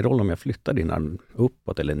heller ingen roll om jag flyttar din arm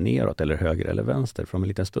uppåt eller neråt eller höger eller vänster. För om en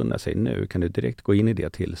liten stund när jag säger nu kan du direkt gå in i det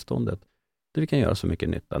tillståndet där vi kan göra så mycket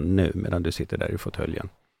nytta nu medan du sitter där i fåtöljen.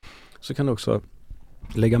 Så kan du också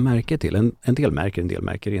lägga märke till, en del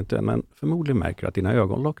märker inte, men förmodligen märker att dina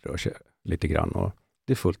ögonlock rör sig lite grann och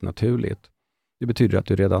det är fullt naturligt. Det betyder att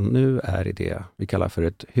du redan nu är i det vi kallar för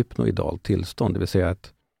ett hypnoidalt tillstånd, det vill säga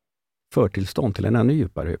ett förtillstånd till en ännu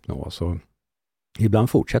djupare hypnos. Och ibland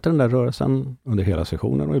fortsätter den där rörelsen under hela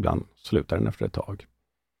sessionen och ibland slutar den efter ett tag.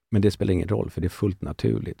 Men det spelar ingen roll för det är fullt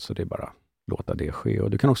naturligt, så det är bara låta det ske. Och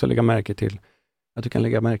du kan också lägga märke till att du kan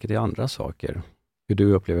lägga märke till andra saker. Hur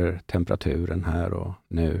du upplever temperaturen här och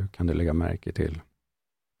nu, kan du lägga märke till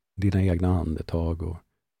dina egna andetag och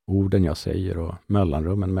orden jag säger och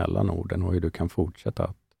mellanrummen mellan orden och hur du kan fortsätta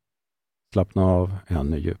att slappna av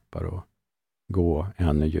ännu djupare och gå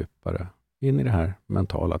ännu djupare in i det här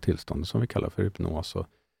mentala tillståndet som vi kallar för hypnos. Och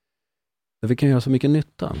där vi kan göra så mycket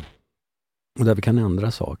nytta och där vi kan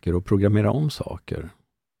ändra saker och programmera om saker.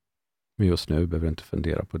 Men just nu behöver du inte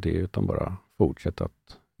fundera på det utan bara fortsätta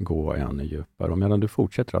att gå ännu djupare. Och medan du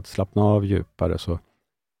fortsätter att slappna av djupare så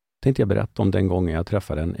tänkte jag berätta om den gången jag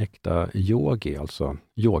träffade en äkta yogi, alltså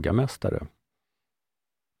yogamästare.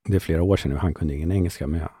 Det är flera år sedan nu, han kunde ingen engelska,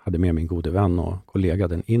 men jag hade med min gode vän och kollega,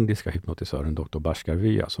 den indiska hypnotisören Dr. Bhaskar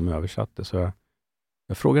Vya, som översatte. Så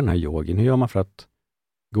jag frågade den här yogin, hur gör man för att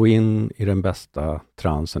gå in i den bästa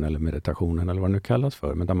transen eller meditationen eller vad det nu kallas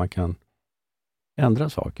för, men där man kan ändra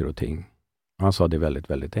saker och ting. Han sa det väldigt,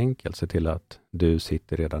 väldigt enkelt. Se till att du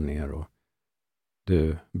sitter redan ner och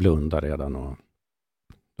du blundar redan och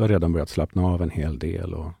du har redan börjat slappna av en hel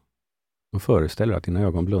del och då föreställer att dina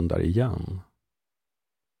ögon blundar igen.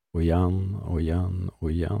 Och igen och igen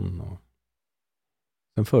och igen. Och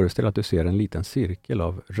sen föreställer att du ser en liten cirkel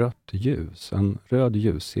av rött ljus. En röd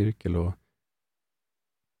ljuscirkel och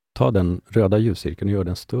ta den röda ljuscirkeln och gör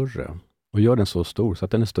den större. Och gör den så stor så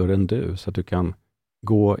att den är större än du så att du kan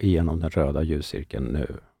gå igenom den röda ljuscirkeln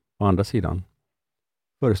nu. På andra sidan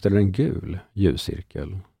föreställer en gul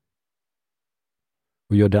ljuscirkel.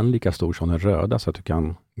 Och gör den lika stor som den röda så att du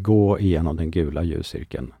kan gå igenom den gula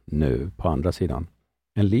ljuscirkeln nu. På andra sidan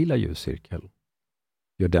en lila ljuscirkel.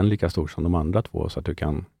 Gör den lika stor som de andra två så att du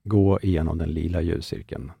kan gå igenom den lila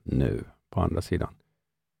ljuscirkeln nu. På andra sidan.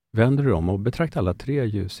 Vänder du om och betrakta alla 3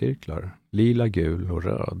 ljuscirklar. Lila, gul och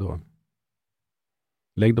röd. Och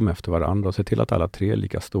lägg dem efter varandra och se till att alla 3 är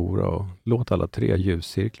lika stora och låt alla 3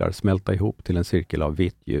 ljuscirklar smälta ihop till en cirkel av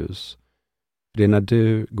vitt ljus. Det är när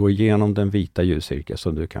du går igenom den vita ljuscirkeln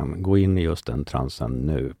som du kan gå in i just den transen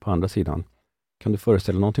nu. På andra sidan kan du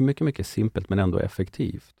föreställa någonting mycket, mycket simpelt men ändå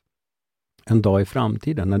effektivt. En dag i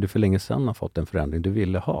framtiden när du för länge sedan har fått en förändring du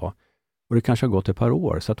ville ha och det kanske har gått ett par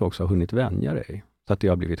år så att du också har hunnit vänja dig. Så att det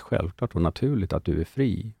har blivit självklart och naturligt att du är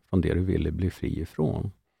fri från det du ville bli fri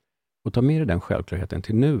ifrån. Och ta med dig den självklarheten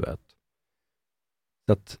till nuet.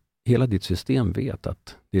 Så att hela ditt system vet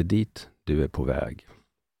att det är dit du är på väg.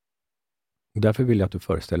 Och därför vill jag att du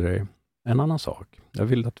föreställer dig en annan sak. Jag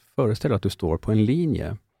vill att du föreställer att du står på en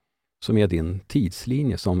linje som är din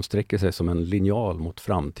tidslinje som sträcker sig som en linjal mot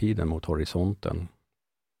framtiden, mot horisonten.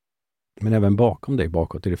 Men även bakom dig,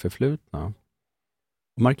 bakåt i det förflutna.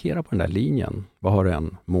 Och markera på den där linjen. Vad har du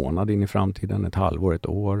en månad in i framtiden, ett halvår, ett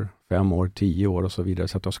år, 5 år, 10 år och så vidare.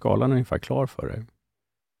 Så att du har skalan ungefär klar för dig.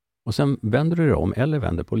 Och sen vänder du dig om eller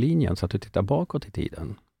vänder på linjen så att du tittar bakåt i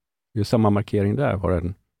tiden. Just samma markering där. Har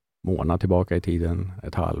en månad tillbaka i tiden,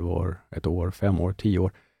 ett halvår, ett år, 5 år, 10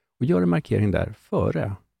 år. Och gör en markering där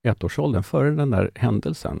före 1-årsåldern, före den där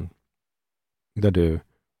händelsen. Där du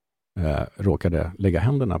råkade lägga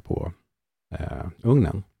händerna på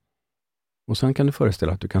ugnen. Och sen kan du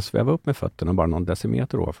föreställa att du kan sväva upp med fötterna bara någon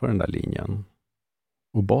decimeter ovanför den där linjen.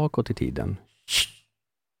 Och bakåt i tiden.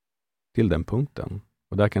 Till den punkten.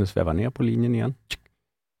 Och där kan du sväva ner på linjen igen.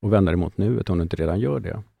 Och vända dig mot nuet om du inte redan gör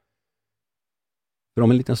det. För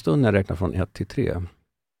om en liten stund när jag räknar från 1 till 3.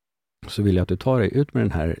 Så vill jag att du tar dig ut med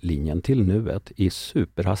den här linjen till nuet i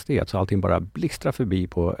superhastighet. Så allting bara blixtrar förbi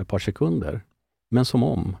på ett par sekunder. Men som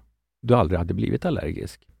om du aldrig hade blivit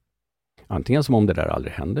allergisk. Antingen som om det där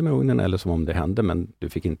aldrig hände med ugnen eller som om det hände men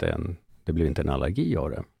det blev inte en allergi av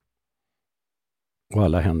det. Och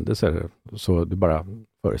alla händelser så du bara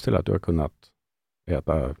föreställer att du har kunnat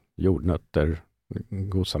äta jordnötter,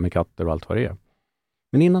 gosa med katter och allt vad det är.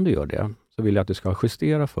 Men innan du gör det så vill jag att du ska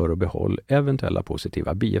justera för och behåll eventuella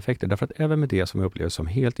positiva bieffekter. Därför att även med det som jag upplever som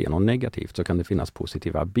helt igenom negativt så kan det finnas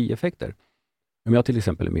positiva bieffekter. Om jag till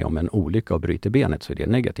exempel är med om en olycka och bryter benet så är det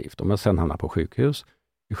negativt. Om jag sen hamnar på sjukhus,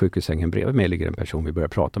 i sjukhussängen bredvid mig ligger en person, vi börjar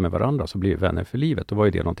prata med varandra så blir vi vänner för livet. Då var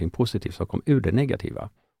ju det någonting positivt som kom ur det negativa.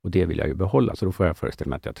 Och det vill jag ju behålla, så då får jag föreställa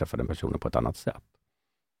mig att jag träffar den personen på ett annat sätt.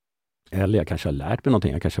 Eller jag kanske har lärt mig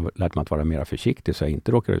någonting, jag kanske har lärt mig att vara mer försiktig så jag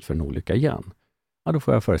inte råkar ut för en olycka igen. Ja, då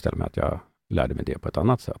får jag föreställa mig att jag lärde mig det på ett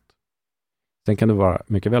annat sätt. Sen kan det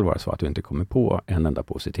mycket väl vara så att du inte kommer på en enda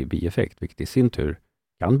positiv bieffekt, vilket i sin tur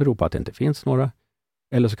kan bero på att det inte finns några.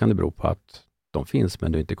 Eller så kan det bero på att de finns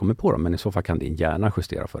men du inte kommer på dem. Men i så fall kan din hjärna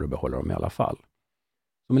justera för att behålla dem i alla fall.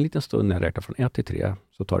 Om en liten stund när jag räknar från 1 till 3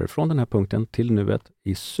 så tar du från den här punkten till nuet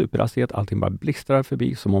i superhastighet. Allting bara blixtrar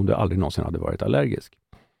förbi som om du aldrig någonsin hade varit allergisk.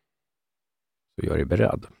 Så gör dig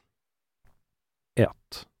beredd. 1,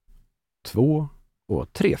 2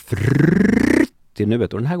 och 3. Till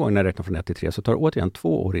nuet. Och den här gången när jag räknar från 1 till 3 så tar det återigen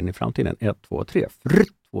 2 år in i framtiden. 1, 2, 3.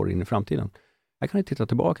 2 år in i framtiden. Här kan du titta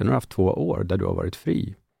tillbaka. Nu har du haft 2 år där du har varit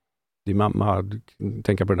fri. Din mamma,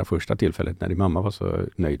 tänka på det där första tillfället när din mamma var så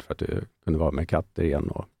nöjd för att du kunde vara med katter igen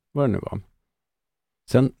och vad det nu var.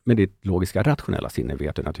 Sen med ditt logiska rationella sinne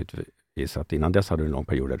vet du naturligtvis att innan dess hade du en lång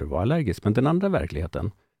period där du var allergisk. Men den andra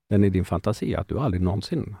verkligheten, den är din fantasi att du aldrig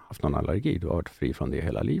någonsin haft någon allergi. Du har varit fri från det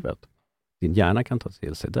hela livet. Din hjärna kan ta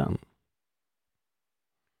till sig den.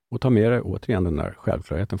 Och ta med dig återigen den där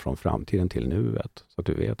självklarheten från framtiden till nuet. Så att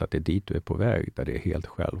du vet att det är dit du är på väg, där det är helt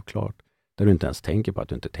självklart. Där du inte ens tänker på att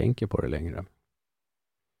du inte tänker på det längre.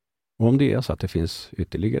 Och om det är så att det finns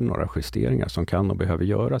ytterligare några justeringar som kan och behöver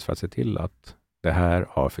göras för att se till att det här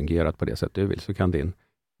har fungerat på det sätt du vill, så kan din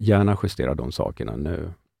hjärna justera de sakerna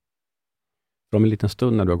nu. För om en liten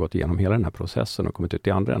stund när du har gått igenom hela den här processen och kommit ut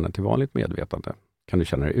i andra änden till vanligt medvetande, kan du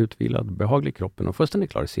känna dig utvilad, behaglig i kroppen och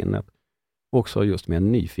fullständigt klar i sinnet. Och också just med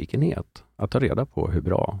en nyfikenhet att ta reda på hur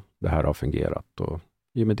bra det här har fungerat. Och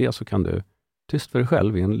i och med det så kan du tyst för dig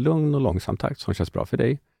själv i en lugn och långsam takt som känns bra för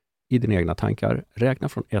dig i dina egna tankar. Räkna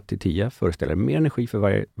från 1 till 10, föreställer mer energi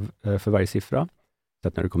för varje siffra. Så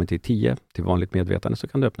att när du kommer till 10, till vanligt medvetande, så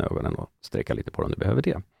kan du öppna ögonen och sträcka lite på dem om du behöver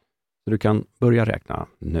det. Så du kan börja räkna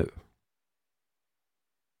nu.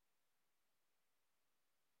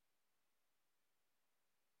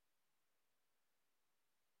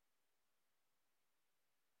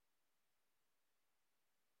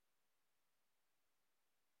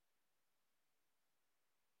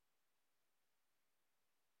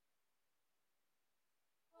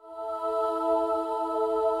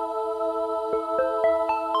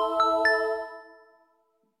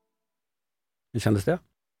 Hur kändes det?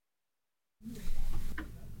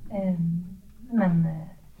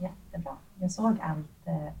 Jättebra. Jag såg allt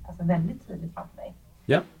väldigt tydligt framför mig.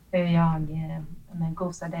 Ja. Hur jag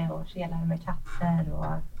gosade och kelade med katter. Och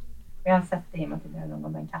jag har sett det i och med att jag någon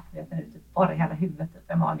gång med en katt. Jag hade typ borra hela huvudet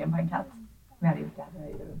för magen på en katt. Om jag hade gjort det hade jag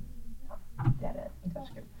ju... det hade inte varit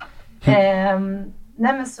så kul.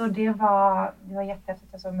 Så det var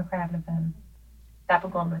jättehäftigt. Jag såg mig själv där på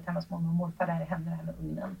golvet hemma hos mormor och morfar där det hände det här med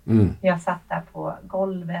ugnen. Jag satt där på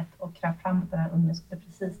golvet och kröp fram på den här ugnen, skulle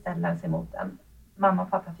precis ställa sig mot den. Mamma och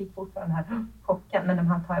pappa fick fortfarande den här chocken, men de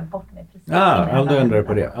hann ta bort mig precis. Ja, du ändrade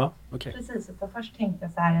på det. Ja, okay. Precis, så först tänkte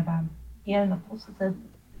jag så här, är det något positivt?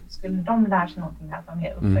 Skulle de lära sig någonting här, att de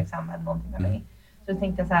är uppmärksamma eller någonting med mig? Så då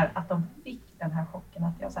tänkte jag så här, att de fick den här chocken,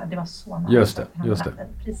 att jag så här, det var så nära. Just det.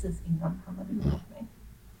 Precis innan han hade gjort mig.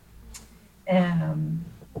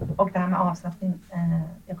 Och det här med avslappning,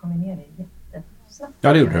 jag kom ner i jättesnabbt.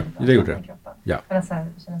 Ja, det gjorde det. Ja. Men så här,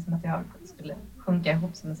 det kändes som att jag skulle sjunka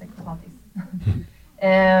ihop som en sekrepotatis.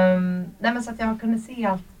 Så att jag kunde se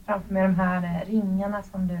allt framför mig, de här ringarna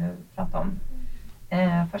som du pratade om.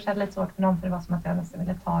 Först hade jag lite svårt för dem, för det var som att jag nästan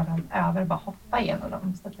ville ta dem över och bara hoppa igenom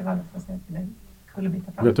dem. Så att det var nästan så att jag skulle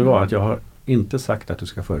kullerbyta fram. Vet du vad? Att jag har inte sagt att du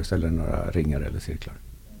ska föreställa dig några ringar eller cirklar.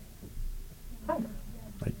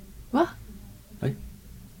 Nej. Va? Nej.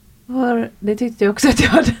 Det tyckte jag också att jag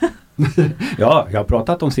hade. Ja, jag har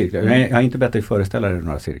pratat om cirklar. Jag har inte bett dig föreställa dig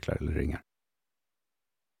några cirklar eller ringar.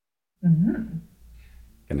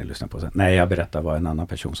 Kan ni lyssna på sen? Nej, jag berättar vad en annan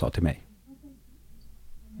person sa till mig.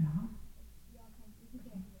 Ja.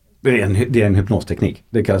 Det är en hypnosteknik.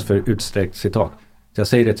 Det kallas för utsträckt citat. Så jag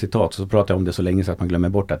säger ett citat så pratar jag om det så länge så att man glömmer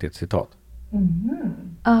bort att det är ett citat.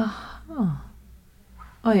 Aha.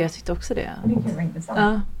 Oj, jag tyckte också det. Det kan vara intressant.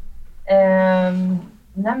 Ja.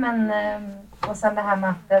 Och sen det här med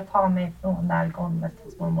att ta mig från där golvet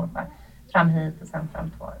hos mormor fram hit och sen fram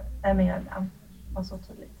på. Det var så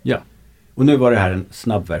tydligt. Ja, och nu var det här en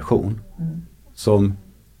snabb version som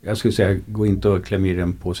jag skulle säga, gå inte och kläm i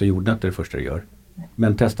den på så jordnötter det första du gör.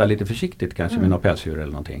 Men testa lite försiktigt kanske med några pälsdjur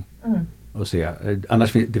eller någonting. Och se.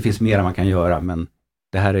 Annars det finns mer man kan göra, men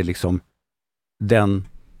det här är liksom den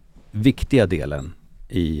viktiga delen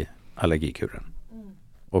i allergikuren.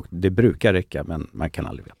 Och det brukar räcka, men man kan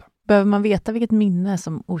aldrig veta. Behöver man veta vilket minne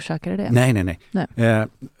som orsakade det? Nej.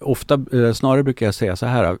 Ofta, snarare brukar jag säga så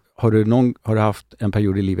här. Har du haft en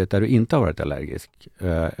period i livet där du inte har varit allergisk?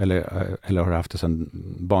 Eller har du haft det sedan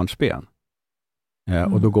barnsben?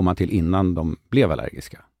 Och då går man till innan de blev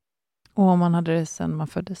allergiska. Och om man hade det sedan man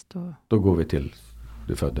föddes då? Då går vi till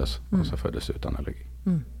du föddes och så föddes utan allergi.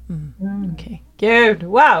 Okej. Gud,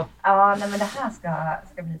 wow! Ja, men det här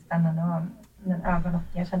ska bli spännande. Och den ögonlocken,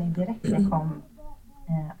 jag känner direkt när jag kom.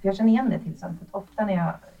 För jag känner igen det tillståndet. Ofta när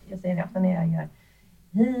jag gör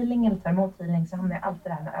healing eller tar emot healing så hamnar jag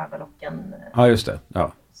alltid där med ögonlocken. Ja, just det.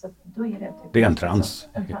 Ja. Så då är det typ... Det är en trans.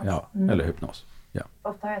 Ja, eller hypnos. Ja.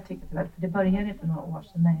 Ofta har jag tyckt att det började för några år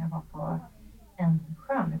sedan när jag var på en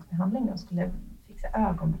skönhetsbehandling och skulle fixa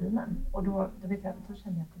ögonbrynen. Och då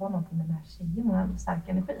kände jag att det var någonting med den här tjejen, hon hade stark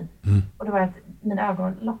energi. Och då var det att mina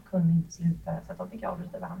ögonlock kunde inte sluta så att de fick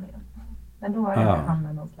avbryta behandlingen. Men då har jag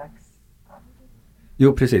hamnat någon slags...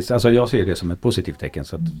 Jo, precis. Alltså jag ser det som ett positivt tecken.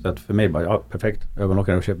 Så att för mig bara, perfekt,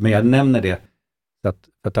 ögonlocken. Men jag nämner det för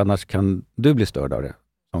att annars kan du bli störd av det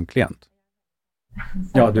som klient.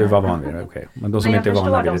 Ja, du var van vid det, okej. Men de som inte är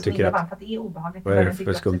vana vid det tycker att det är obehagligt. Vad är det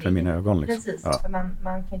för skumt med mina ögon? Liksom? Precis, för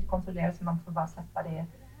man kan inte kontrollera så man får bara släppa det.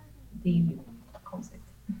 Det är ju konstigt.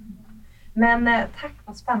 Men tack,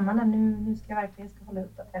 vad spännande. Nu ska jag verkligen hålla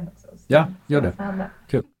upp det också. Ja, gör det.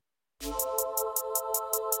 Kul.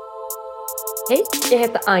 Hej, jag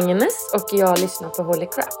heter Agnes och jag lyssnar på Holy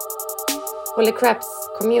Crap. Holy Craps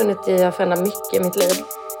community har förändrat mycket i mitt liv.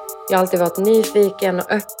 Jag har alltid varit nyfiken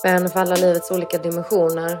och öppen för alla livets olika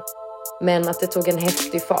dimensioner. Men att det tog en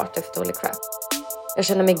häftig fart efter Holy Crap. Jag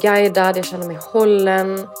känner mig guidad, jag känner mig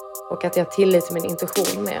hållen och att jag har tillit till min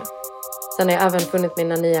intuition med. Sen har jag även funnit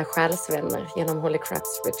mina nya själsvänner genom Holy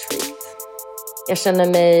Craps Retreat. Jag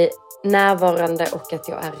känner mig närvarande och att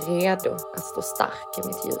jag är redo att stå stark i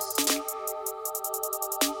mitt ljus.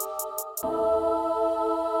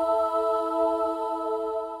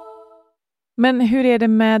 Men hur är det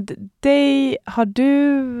med dig? Har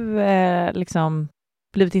du liksom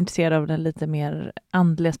blivit intresserad av den lite mer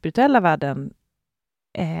andliga, spirituella världen?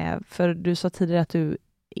 För du sa tidigare att du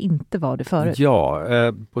inte var det förut. Ja,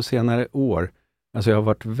 på senare år. Alltså jag har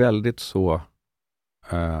varit väldigt så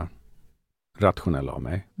rationell av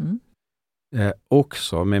mig.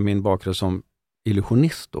 Också med min bakgrund som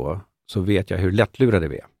illusionist då, så vet jag hur lättlurade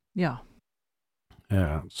vi är. Ja.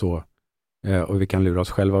 Och vi kan lura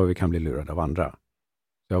oss själva och vi kan bli lurade av andra.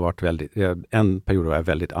 Jag har varit väldigt, en period var jag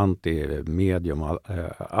väldigt anti-medium och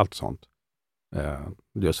allt sånt.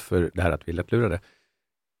 Just för det här att vi är lättlurade.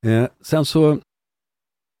 Sen så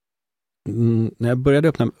när jag började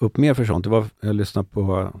öppna upp mer för sånt, jag lyssnade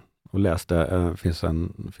på och läste, finns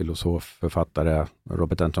en filosof, författare,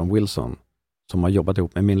 Robert Anton Wilson, som har jobbat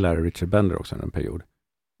ihop med min lärare Richard Bender också under en period.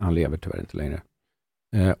 Han lever tyvärr inte längre.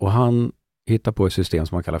 Och han hittade på ett system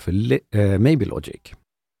som man kallar för Maybe Logic,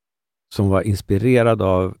 som var inspirerad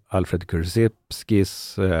av Alfred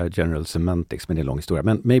Korzybskis General Semantics, men det är en lång historia.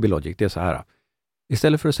 Men Maybe Logic, det är så här.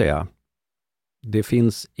 Istället för att säga det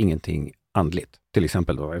finns ingenting andligt, till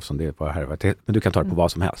exempel då, eftersom det var här, men du kan ta det på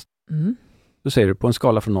vad som helst. Då säger du på en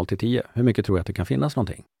skala från 0 till 10, hur mycket tror jag att det kan finnas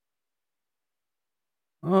någonting?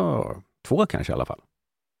 2 kanske i alla fall.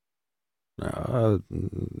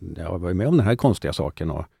 Jag var med om den här konstiga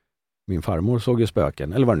saken och min farmor såg ju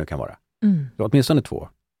spöken, eller vad det nu kan vara. Så åtminstone 2.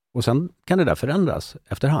 Och sen kan det där förändras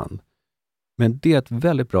efterhand. Men det är ett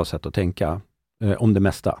väldigt bra sätt att tänka om det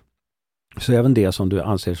mesta. Så även det som du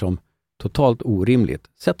anser som totalt orimligt,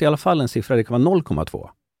 sätt i alla fall en siffra, det kan vara 0,2.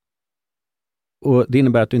 Och det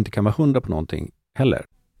innebär att du inte kan vara 100 på någonting heller.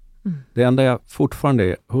 Det enda jag fortfarande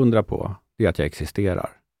är 100 på, det är att jag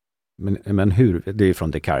existerar. Men hur, det är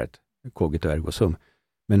från Descartes, cogito ergo sum.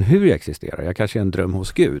 Men hur jag existerar, jag kanske är en dröm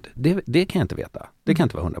hos Gud, det kan jag inte veta. Det kan jag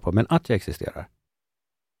inte vara 100 på, men att jag existerar.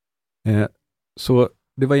 Så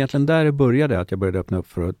det var egentligen där det började, att jag började öppna upp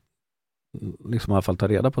för att liksom i alla fall ta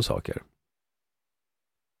reda på saker.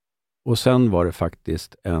 Och sen var det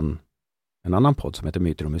faktiskt en annan podd som heter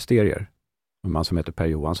Myter och Mysterier. En man som heter Per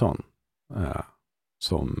Johansson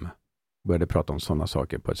som började prata om sådana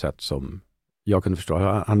saker på ett sätt som jag kunde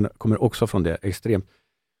förstå. Han kommer också från det extremt.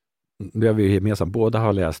 Det har vi gemensamt. Båda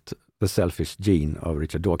har läst The Selfish Gene av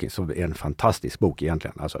Richard Dawkins, som är en fantastisk bok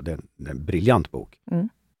egentligen. Alltså det är en briljant bok.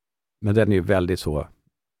 Men den är ju väldigt så,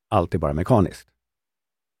 alltid bara mekaniskt.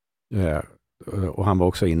 Och han var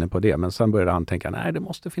också inne på det. Men sen började han tänka, nej, det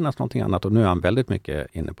måste finnas någonting annat. Och nu är han väldigt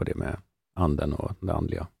mycket inne på det med anden och det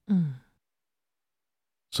andliga.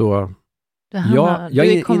 Så du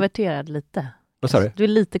är konverterad lite. Vad sa du? Du är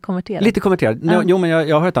lite konverterad. Lite konverterad. Jo, men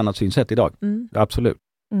jag har ett annat synsätt idag. Absolut.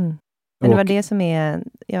 Men det var det som är,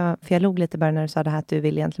 för jag låg lite bara när du sa det här att du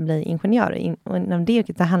vill egentligen bli ingenjör. Och inom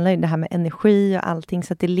det handlar ju det här med energi och allting,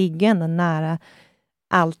 så att det ligger ändå nära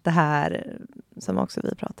allt det här som också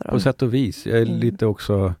vi pratar om. På sätt och vis. Jag är lite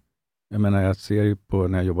också, jag menar, jag ser ju på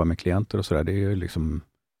när jag jobbar med klienter och sådär, det är ju liksom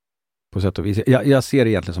på sätt och vis. Jag ser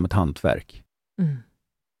det egentligen som ett hantverk.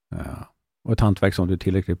 Och ett hantverk som du är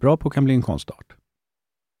tillräckligt bra på kan bli en konstart.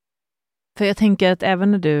 För jag tänker att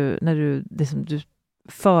även när du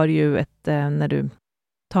för ju när du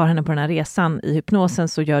tar henne på den här resan i hypnosen,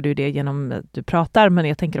 så gör du det genom att du pratar, men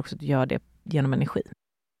jag tänker också att du gör det genom energi.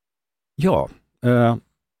 Ja,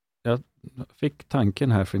 jag fick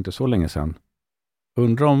tanken här för inte så länge sedan.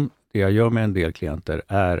 Undrar om det jag gör med en del klienter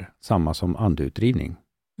är samma som andeutdrivning.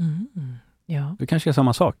 Ja. Det kanske är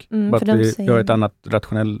samma sak. Bara att vi gör ett annat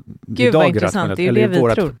rationellt. Gud vad intressant, det är eller det vi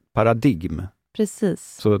vårt tror. paradigm.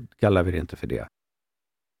 Precis. Så kallar vi det inte för det.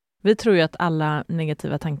 Vi tror ju att alla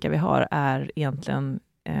negativa tankar vi har är egentligen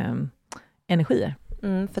energier.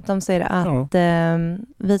 För att de säger att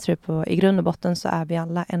vi tror på, i grund och botten så är vi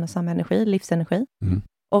alla en och samma energi, livsenergi.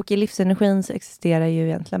 Och i livsenergin så existerar ju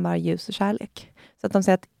egentligen bara ljus och kärlek. Så att de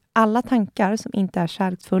säger att alla tankar som inte är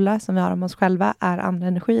kärleksfulla, som vi har om oss själva, är andra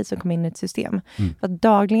energier som kommer in i ett system. För att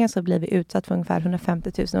dagligen så blir vi utsatt för ungefär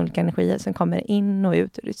 150 000 olika energier som kommer in och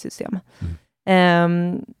ut ur ett system.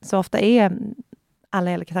 Så ofta är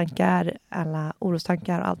alla elaka tankar, alla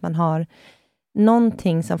orostankar och allt man har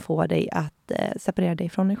någonting som får dig att separera dig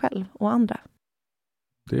från dig själv och andra.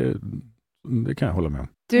 Det kan jag hålla med om.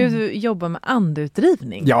 Du jobbar med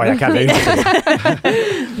andeutdrivning. Ja, jag kan det inte.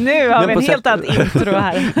 Nu har vi en helt annat intro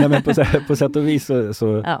här. Nej, men på sätt och vis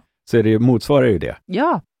så så är det, motsvarar ju det.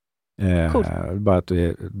 Ja. Cool. Bara att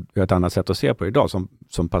vi har ett annat sätt att se på det idag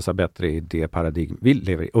som passar bättre i det paradigm vi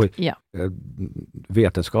lever i. Och,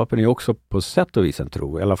 vetenskapen är också på sätt och vis en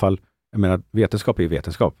tro. I alla fall, jag menar, vetenskap är ju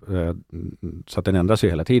vetenskap. Så att den ändras ju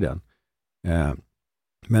hela tiden.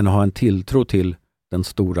 Men att ha en tilltro till den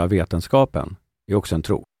stora vetenskapen är också en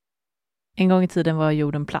tro. En gång i tiden var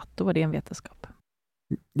jorden platt, då var det en vetenskap.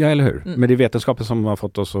 Ja, eller hur? Men det är vetenskapen som har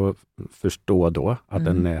fått oss att förstå då att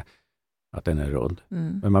den är rund.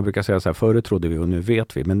 Men man brukar säga så här, förut trodde vi och nu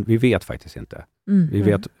vet vi, men vi vet faktiskt inte. Vi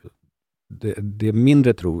vet, det är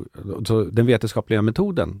mindre tro. Så den vetenskapliga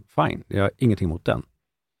metoden, fine, jag har ingenting emot den.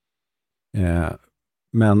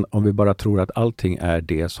 Men om vi bara tror att allting är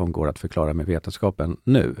det som går att förklara med vetenskapen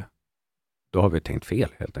nu, då har vi tänkt fel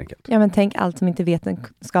helt enkelt. Ja, men tänk allt som inte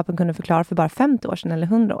vetenskapen kunde förklara för bara 50 år sedan eller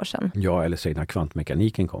 100 år sedan. Ja, eller säg när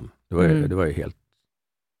kvantmekaniken kom. Det var ju helt...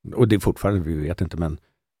 Och det är fortfarande, vi vet inte, men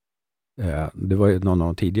det var ju någon av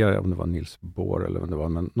dem tidigare, om det var Niels Bohr eller vad det var,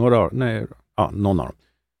 men någon av dem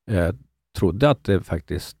trodde att det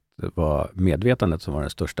faktiskt var medvetandet som var den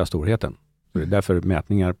största storheten. Så det är därför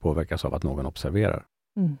mätningar påverkas av att någon observerar.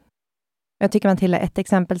 Jag tycker man till ett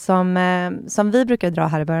exempel som vi brukar dra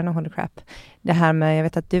här i början av Holy Crap. Det här med, jag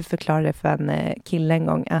vet att du förklarade för en kille en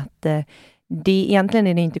gång att det egentligen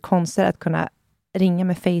är det inte konstigt att kunna ringa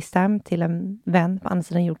med FaceTime till en vän på andra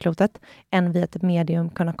sidan jordklotet än via ett medium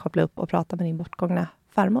kunna koppla upp och prata med din bortgångna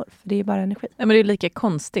farmor. För det är ju bara energi. Ja, men det är lika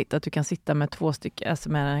konstigt att du kan sitta med två stycken, alltså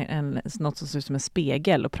med något som ser ut som en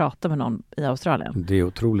spegel och prata med någon i Australien. Det är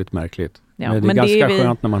otroligt märkligt. Ja, men det är ganska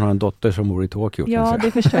skönt när man har en dotter som bor i Tokyo. Ja,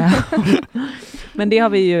 det förstår jag. Men det har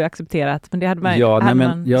vi ju accepterat. Men det hade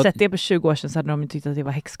man sett det på 20 år sedan så hade de ju tyckt att det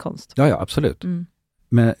var häxkonst. Ja, absolut.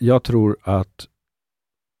 Men jag tror att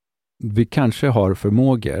vi kanske har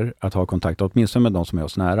förmågor att ha kontakt åtminstone med de som är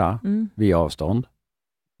oss nära via avstånd.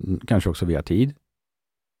 Kanske också via tid.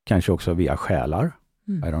 Kanske också via själar.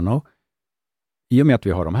 I don't know. I och med att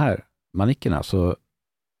vi har de här manickerna så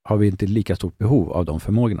har vi inte lika stort behov av de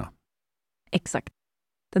förmågorna. Exakt.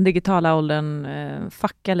 Den digitala åldern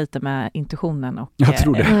fuckar lite med intuitionen. Och jag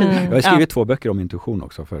tror det. Jag har skrivit 2 böcker om intuition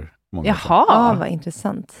också för många år sedan. Ja, vad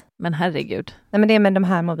intressant. Men herregud. Nej, men det är med de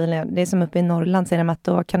här mobilerna, det är som uppe i Norrland säger de att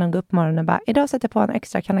då kan de gå upp på morgonen och bara, idag sätter jag på en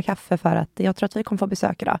extra kanna kaffe för att jag tror att vi kommer få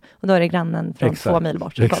besök idag. Och då är det grannen från 2 mil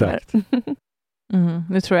bort som kommer.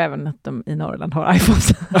 Nu tror jag även att de i Norrland har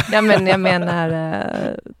iPhones. Ja, men jag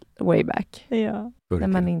menar way back. Ja. När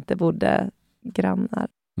man inte bodde grannar.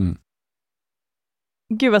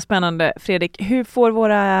 Gud vad spännande. Fredrik, hur får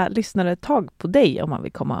våra lyssnare tag på dig om man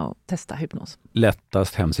vill komma och testa hypnos?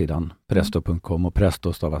 Lättast hemsidan, presto.com, och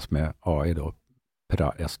presto stavas med AI då,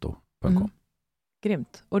 praesto.com.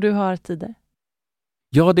 Grymt. Och du har tider?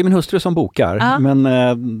 Ja, det är min hustru som bokar, men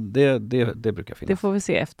det brukar finnas. Det får vi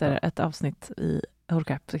se efter ett avsnitt i Holy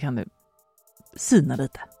Crap, så kan du syna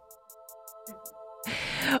lite.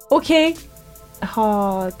 Okej.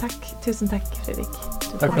 Tack. Tusen tack, Fredrik.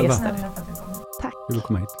 Tack själva. Tack. Du vill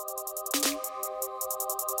komma hit.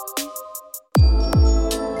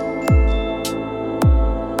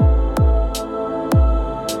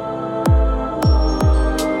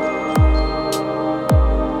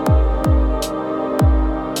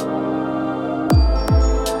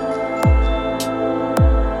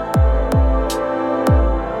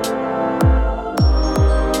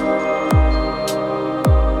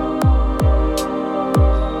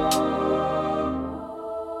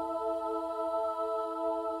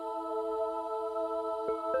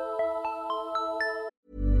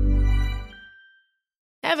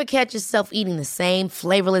 Ever catch yourself eating the same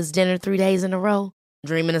flavorless dinner 3 days in a row?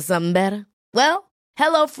 Dreaming of something better? Well,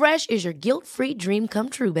 HelloFresh is your guilt-free dream come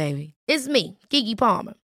true, baby. It's me, Keke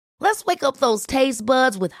Palmer. Let's wake up those taste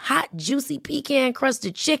buds with hot, juicy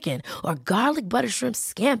pecan-crusted chicken or garlic butter shrimp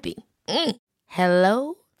scampi.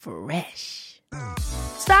 Hello Fresh.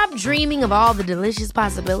 Stop dreaming of all the delicious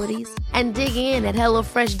possibilities and dig in at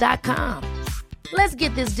HelloFresh.com. Let's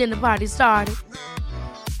get this dinner party started.